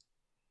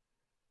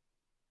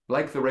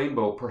 Like the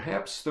rainbow,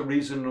 perhaps the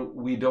reason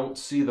we don't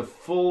see the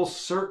full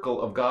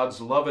circle of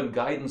God's love and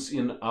guidance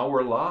in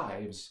our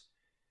lives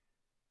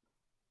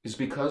is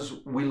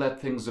because we let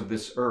things of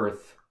this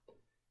earth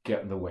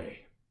get in the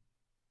way.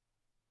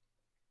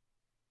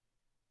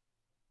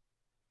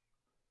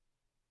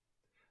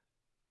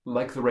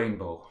 Like the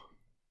rainbow,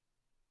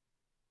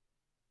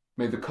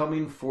 may the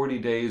coming 40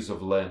 days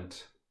of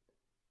Lent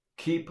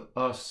keep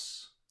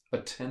us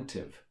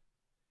attentive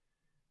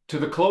to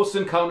the close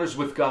encounters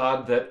with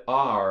God that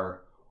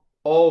are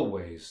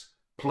always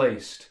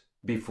placed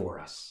before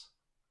us.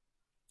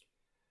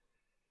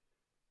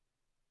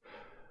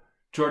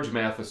 George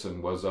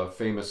Matheson was a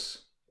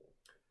famous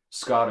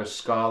Scottish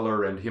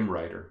scholar and hymn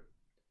writer.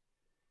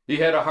 He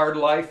had a hard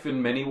life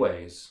in many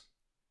ways.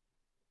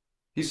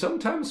 He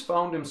sometimes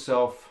found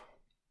himself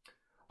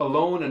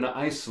alone and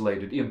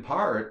isolated, in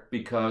part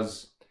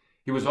because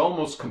he was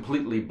almost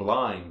completely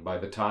blind by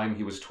the time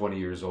he was 20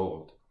 years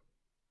old.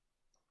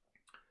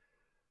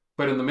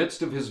 But in the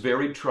midst of his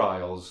varied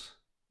trials,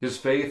 his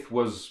faith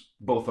was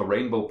both a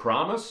rainbow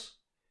promise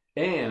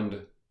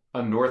and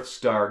a North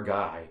Star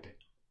guide.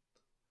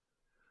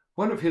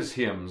 One of his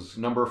hymns,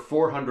 number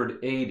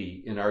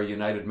 480 in our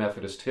United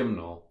Methodist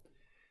hymnal,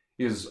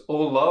 is "O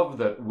Love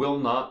That Will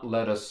Not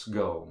Let Us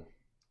Go."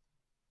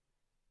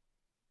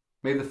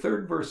 May the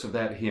third verse of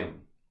that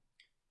hymn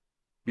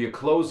be a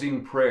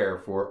closing prayer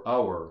for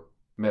our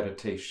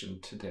meditation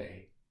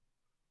today.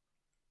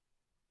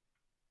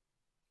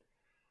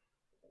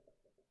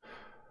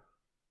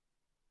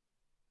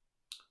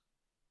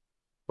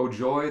 O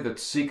joy that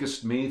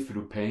seekest me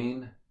through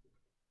pain,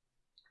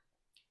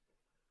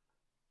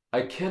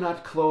 I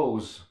cannot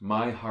close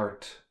my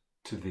heart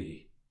to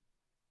thee.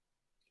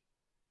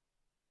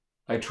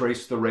 I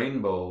trace the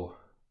rainbow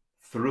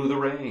through the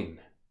rain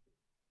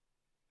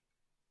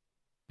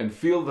and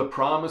feel the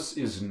promise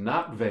is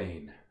not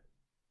vain,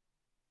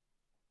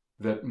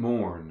 that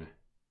morn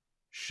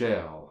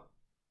shall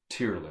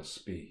tearless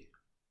be.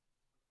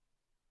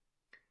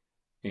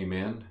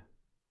 Amen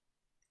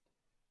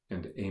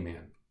and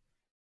amen.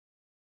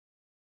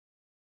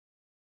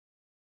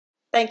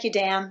 Thank you,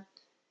 Dan.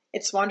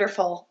 It's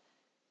wonderful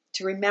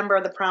to remember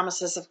the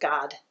promises of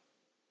God.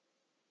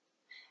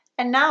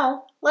 And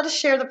now, let us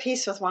share the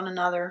peace with one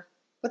another,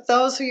 with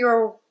those who you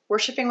are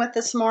worshiping with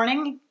this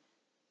morning,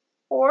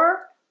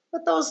 or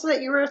with those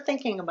that you were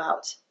thinking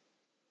about.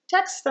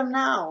 Text them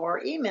now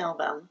or email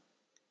them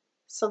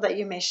so that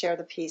you may share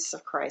the peace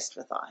of Christ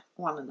with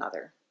one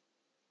another.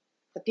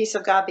 The peace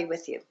of God be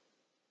with you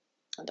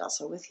and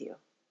also with you.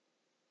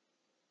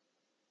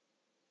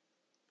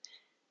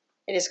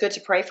 It is good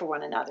to pray for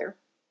one another.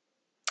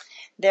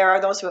 There are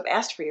those who have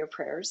asked for your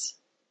prayers,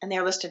 and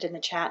they're listed in the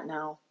chat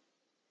now.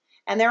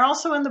 And they're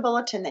also in the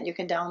bulletin that you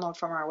can download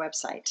from our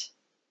website.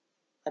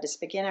 Let us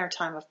begin our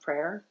time of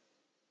prayer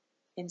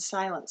in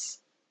silence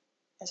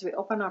as we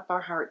open up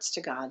our hearts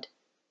to God,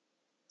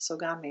 so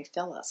God may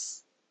fill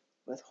us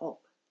with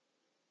hope.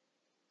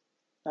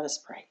 Let us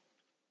pray.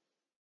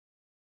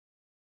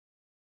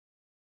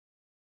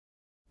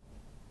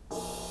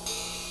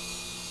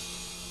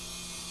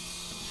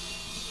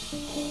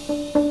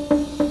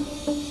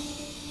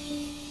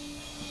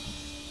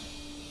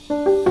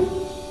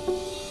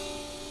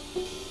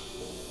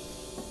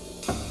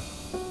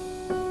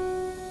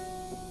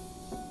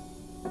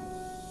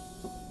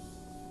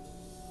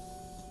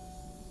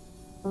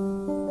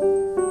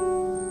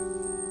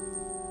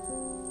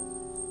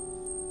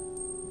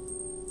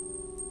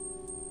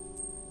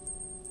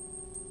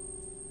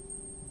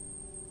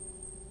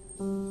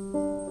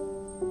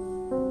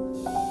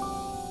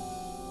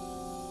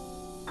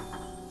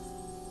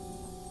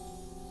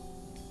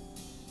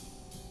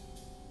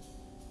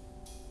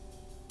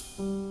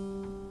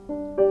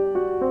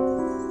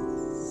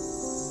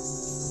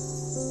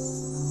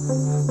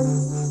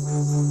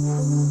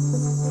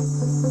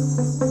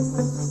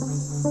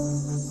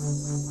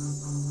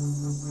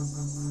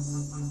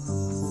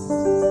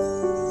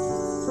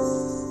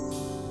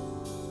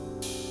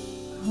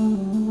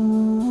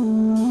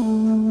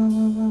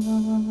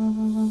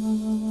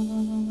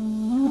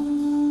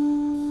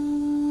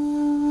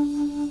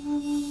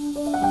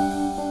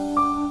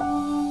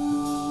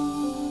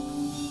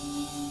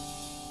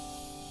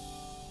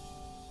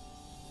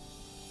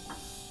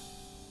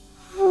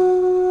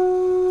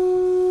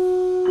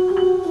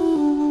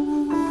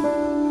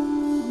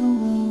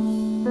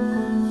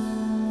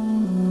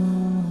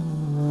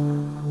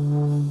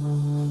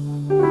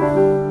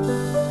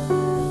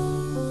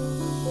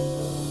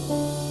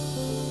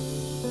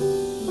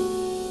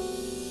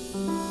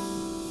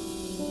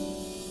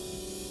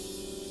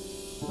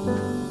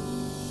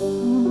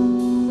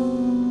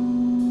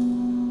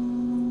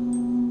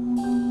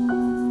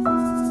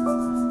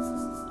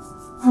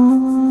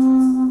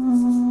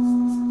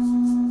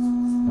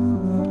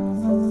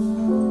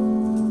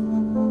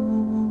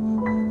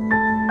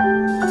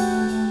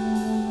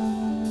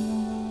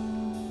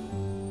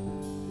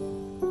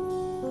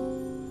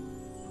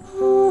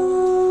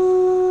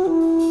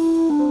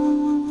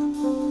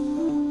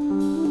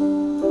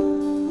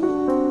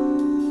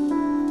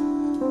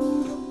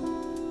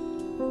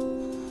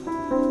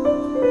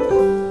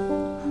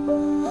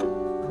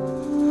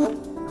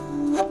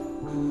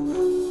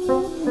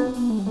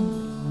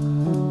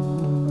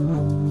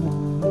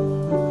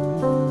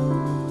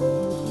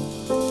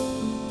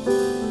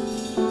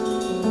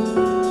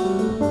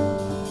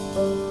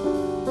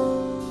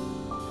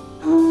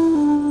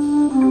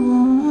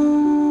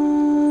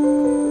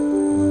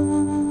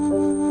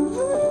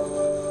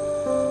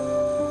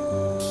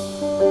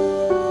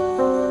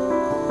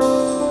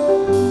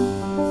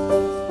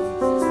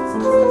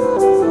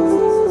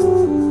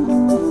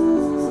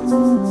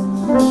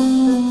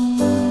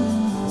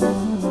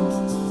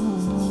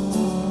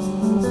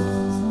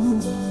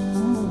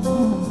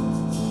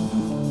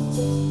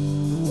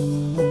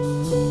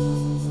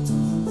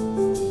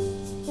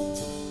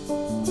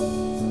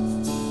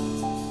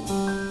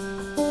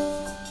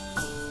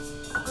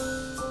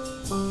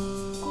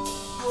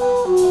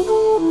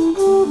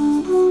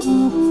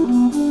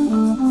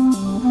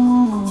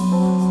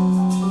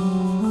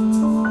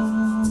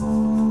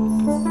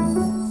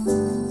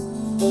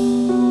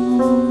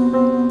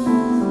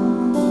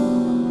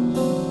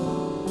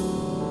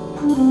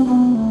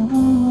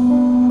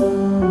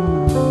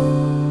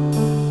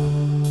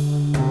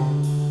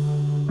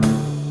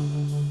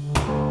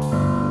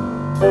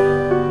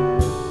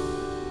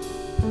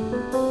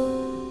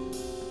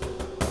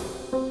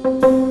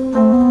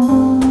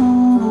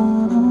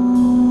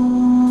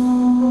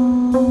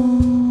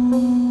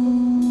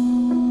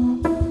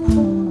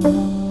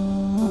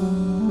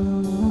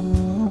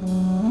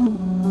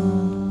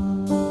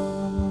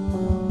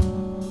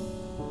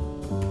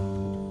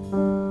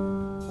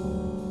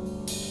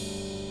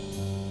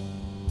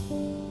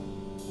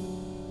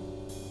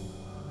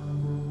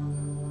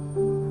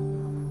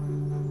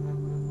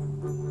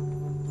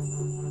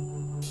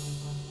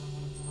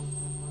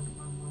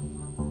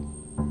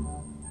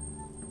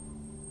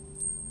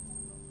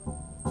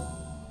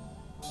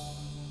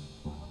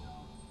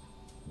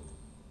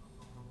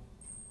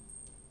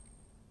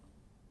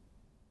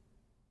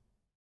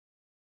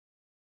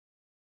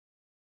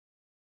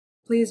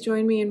 Please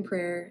join me in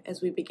prayer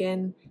as we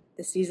begin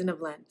the season of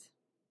Lent.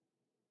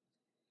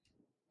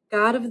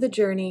 God of the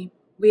journey,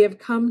 we have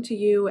come to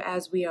you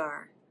as we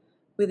are,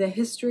 with a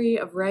history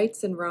of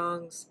rights and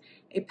wrongs,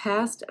 a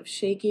past of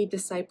shaky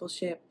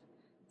discipleship,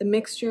 the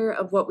mixture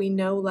of what we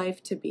know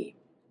life to be.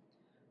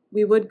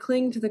 We would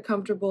cling to the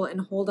comfortable and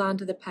hold on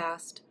to the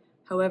past,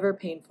 however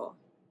painful.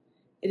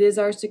 It is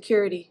our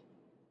security.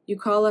 You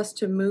call us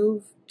to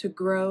move, to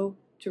grow,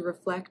 to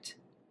reflect,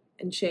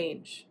 and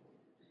change,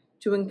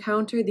 to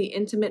encounter the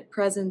intimate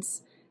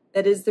presence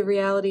that is the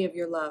reality of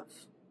your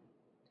love.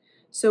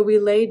 So we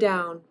lay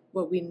down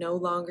what we no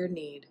longer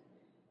need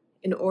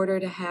in order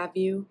to have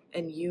you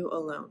and you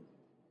alone.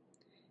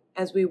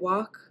 As we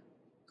walk,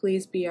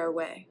 please be our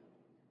way.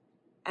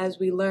 As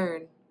we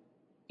learn,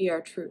 be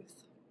our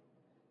truth.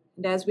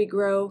 And as we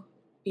grow,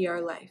 be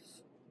our life.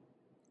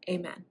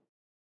 Amen.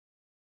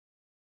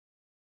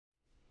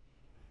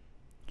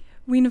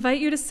 We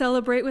invite you to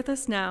celebrate with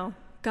us now.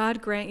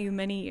 God grant you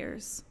many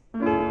years.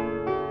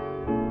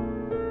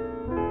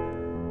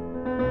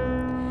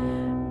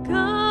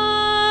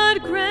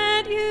 God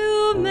grant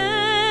you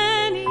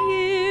many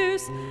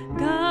years.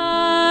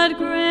 God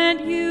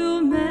grant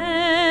you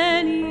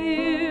many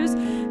years.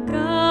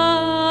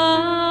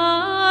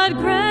 God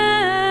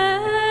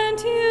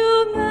grant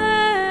you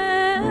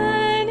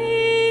many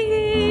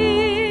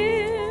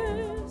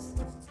years.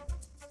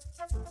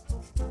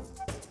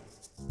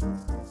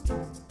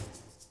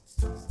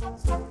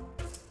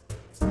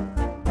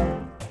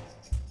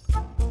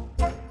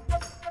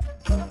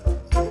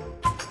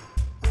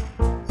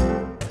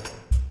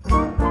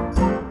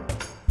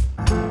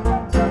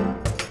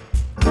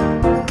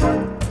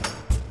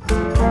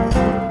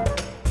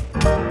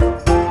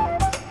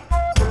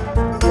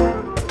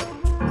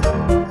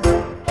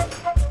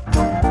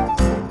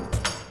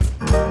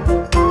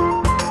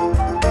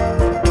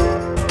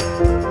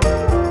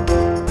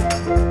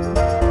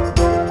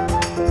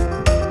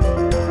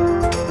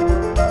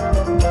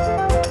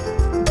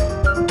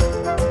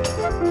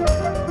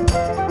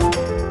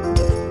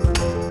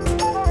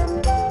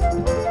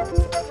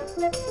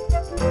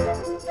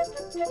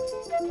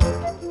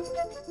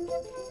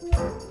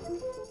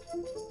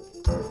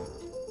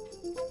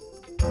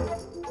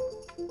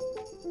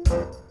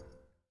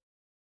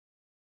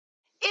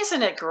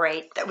 Isn't it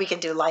great that we can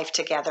do life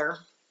together?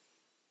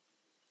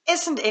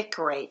 Isn't it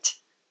great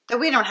that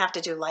we don't have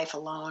to do life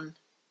alone?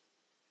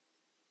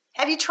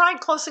 Have you tried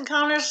Close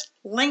Encounters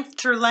linked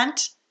through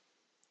Lent?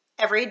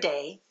 Every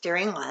day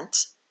during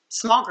Lent,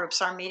 small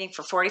groups are meeting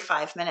for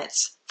 45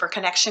 minutes for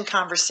connection,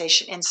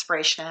 conversation,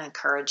 inspiration, and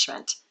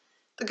encouragement.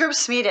 The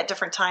groups meet at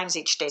different times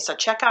each day, so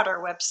check out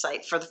our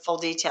website for the full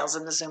details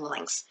and the Zoom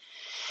links.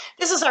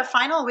 This is our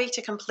final week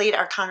to complete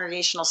our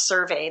congregational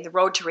survey, The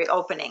Road to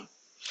Reopening.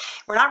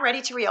 We're not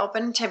ready to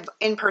reopen to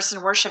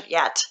in-person worship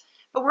yet,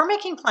 but we're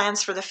making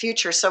plans for the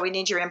future, so we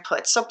need your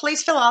input. So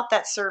please fill out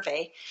that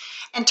survey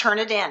and turn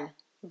it in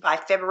by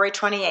February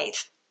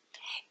 28th.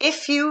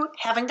 If you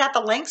haven't got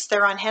the links,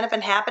 they're on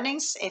Hennepin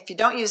Happenings. If you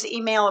don't use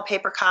email, a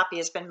paper copy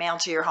has been mailed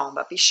to your home,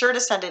 but be sure to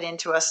send it in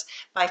to us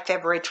by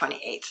February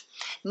 28th.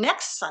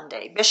 Next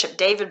Sunday, Bishop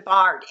David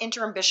Bard,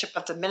 Interim Bishop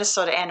of the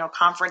Minnesota Annual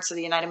Conference of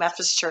the United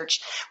Methodist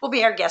Church, will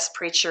be our guest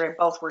preacher in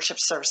both worship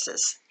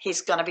services.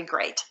 He's going to be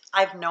great.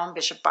 I've known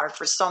Bishop Bard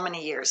for so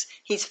many years.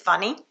 He's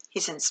funny,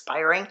 he's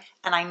inspiring,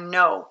 and I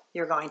know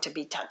you're going to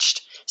be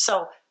touched.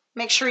 So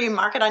make sure you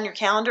mark it on your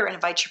calendar and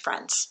invite your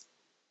friends.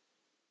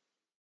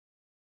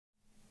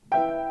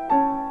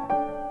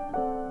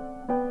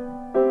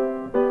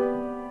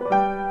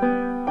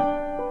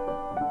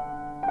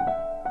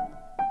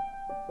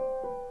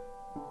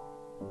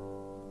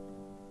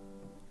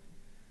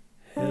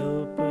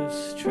 Help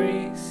us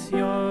trace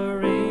your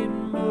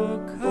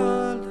rainbow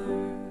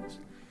colors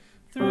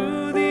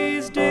through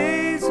these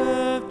days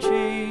of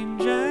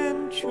change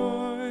and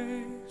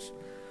choice,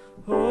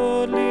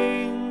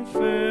 holding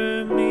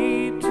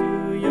firmly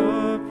to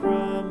your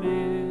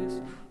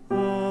promise,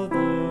 all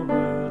the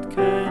world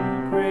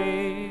can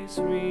praise,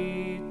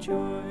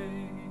 rejoice.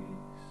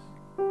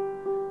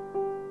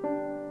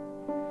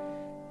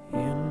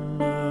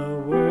 In a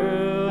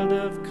world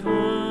of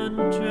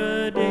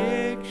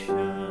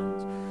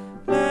contradictions,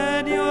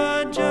 let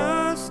your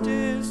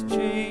justice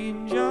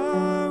change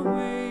our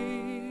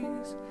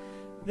ways.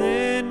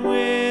 Then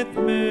with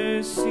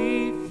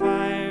mercy,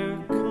 fire,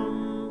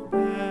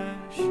 compassion,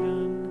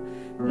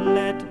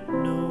 let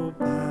no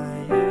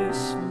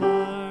bias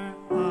mar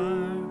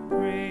our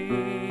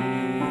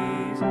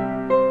praise.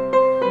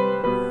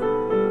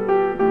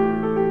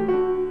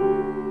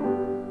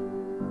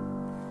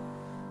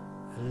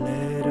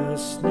 Let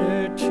us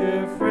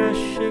nurture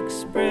fresh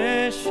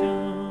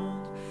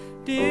expressions,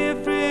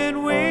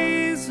 different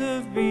ways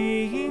of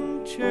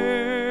being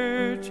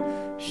church,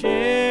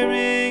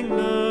 sharing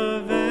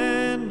love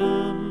and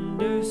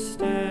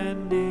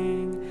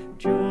understanding,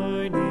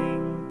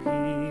 joining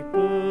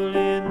people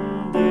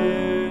in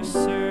their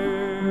search.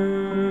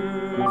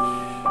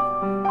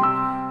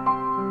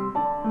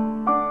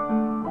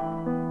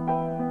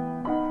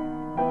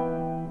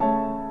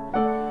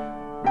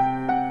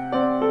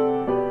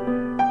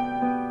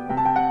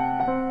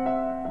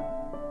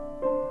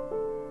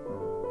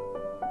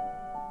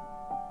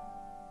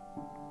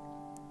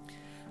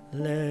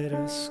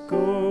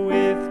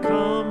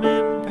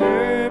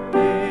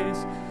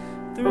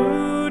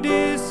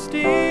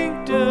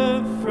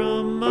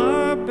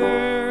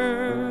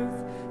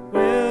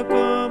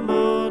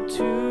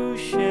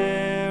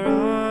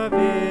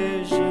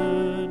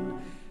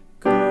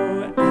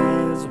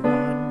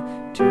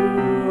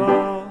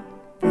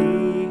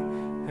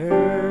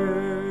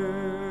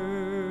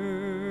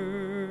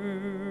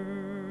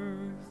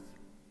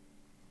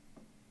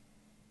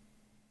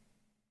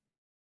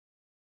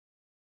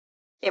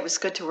 was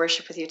good to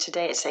worship with you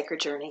today at Sacred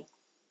Journey.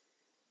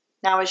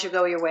 Now as you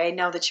go your way,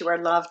 know that you are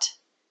loved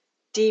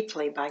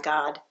deeply by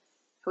God,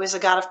 who is a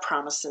God of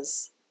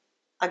promises,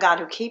 a God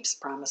who keeps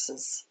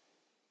promises.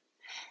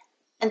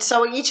 And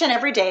so each and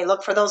every day,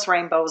 look for those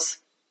rainbows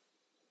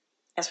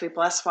as we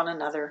bless one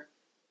another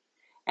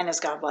and as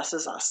God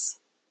blesses us.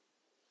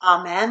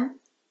 All men,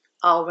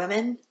 all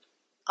women,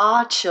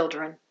 all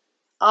children,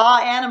 all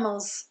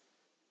animals,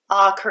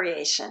 all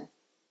creation.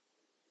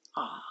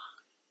 All.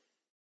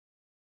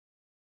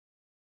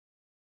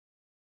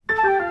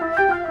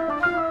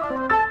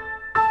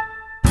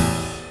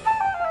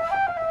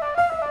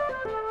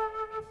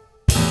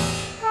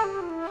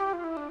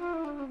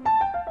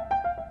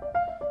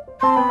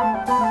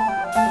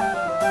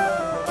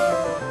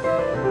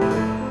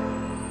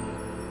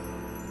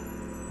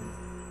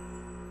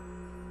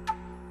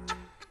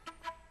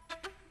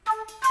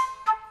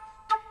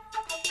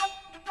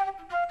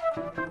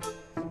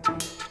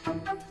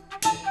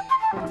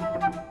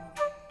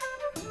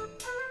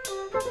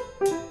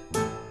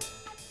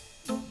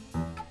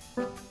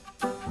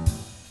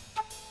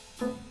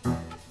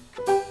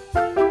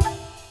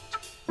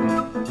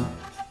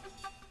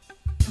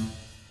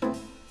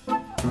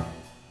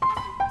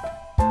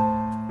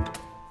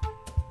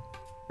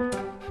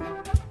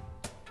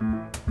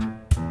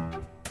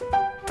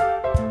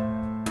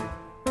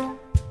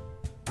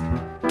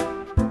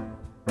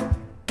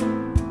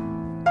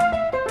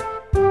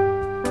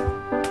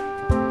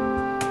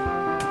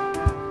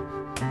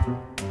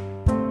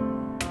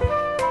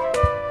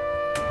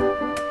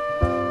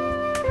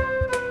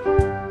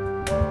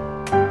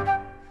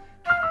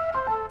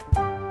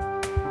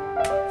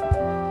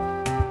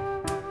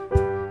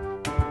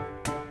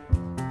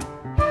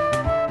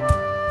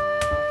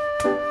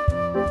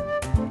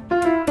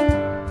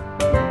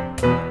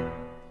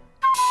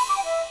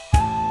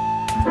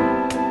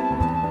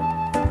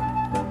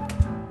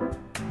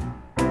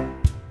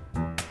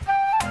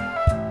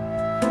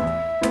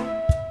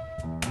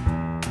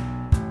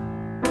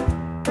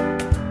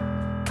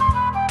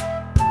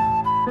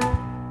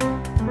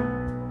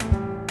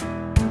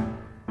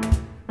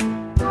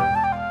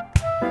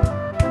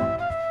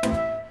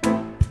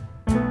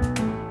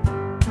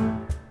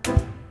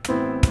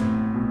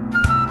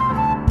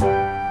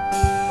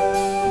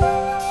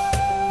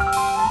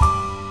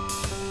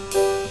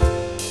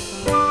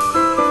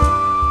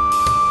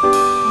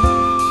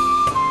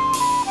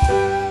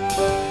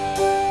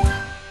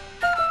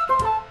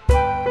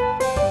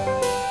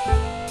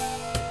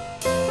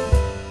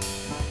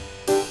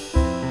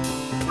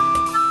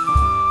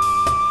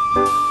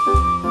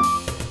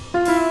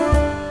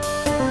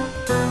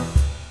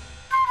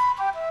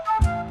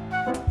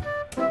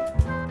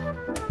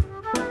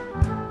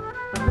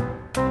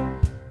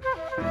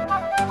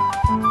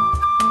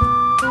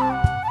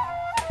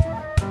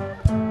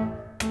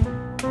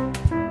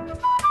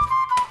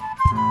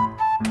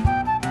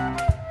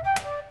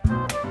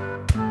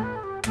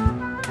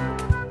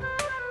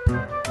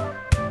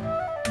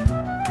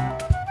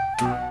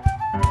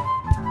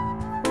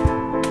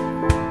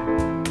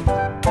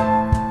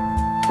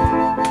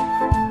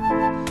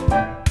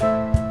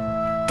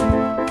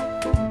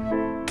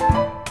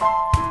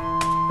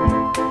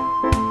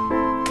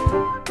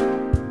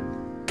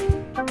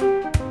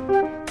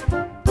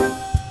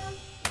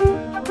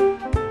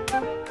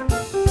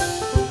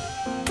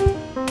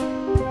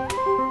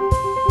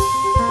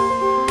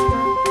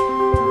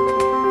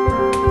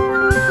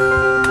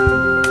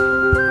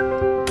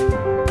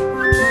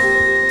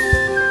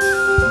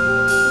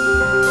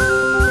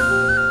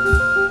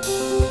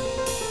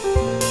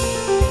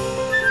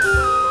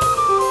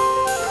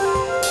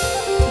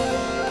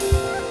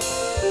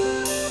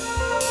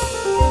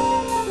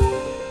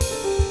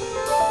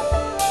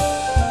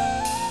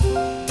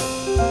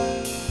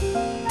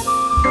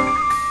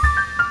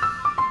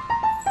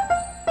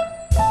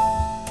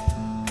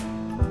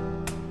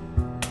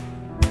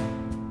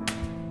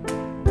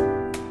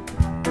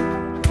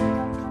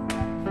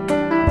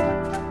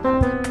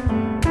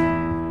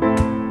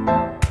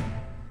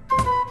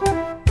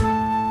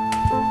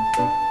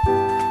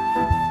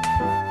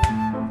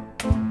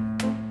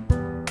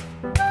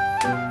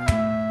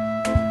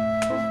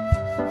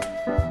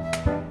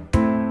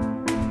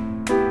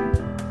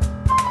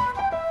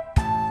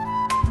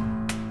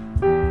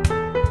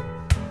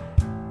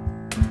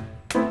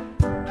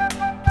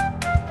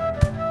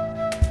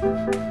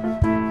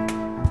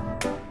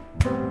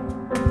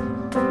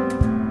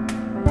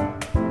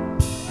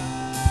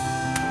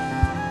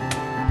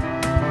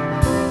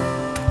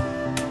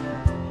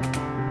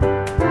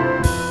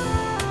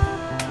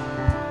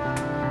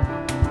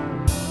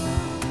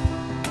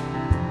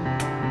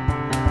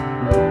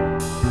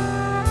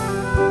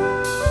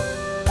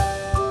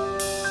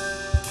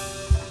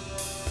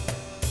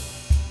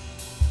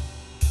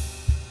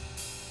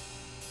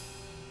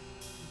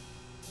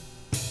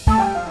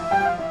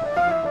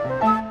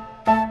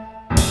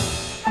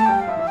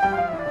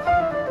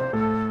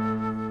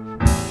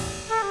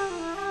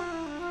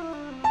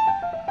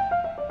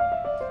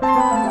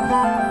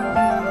 Música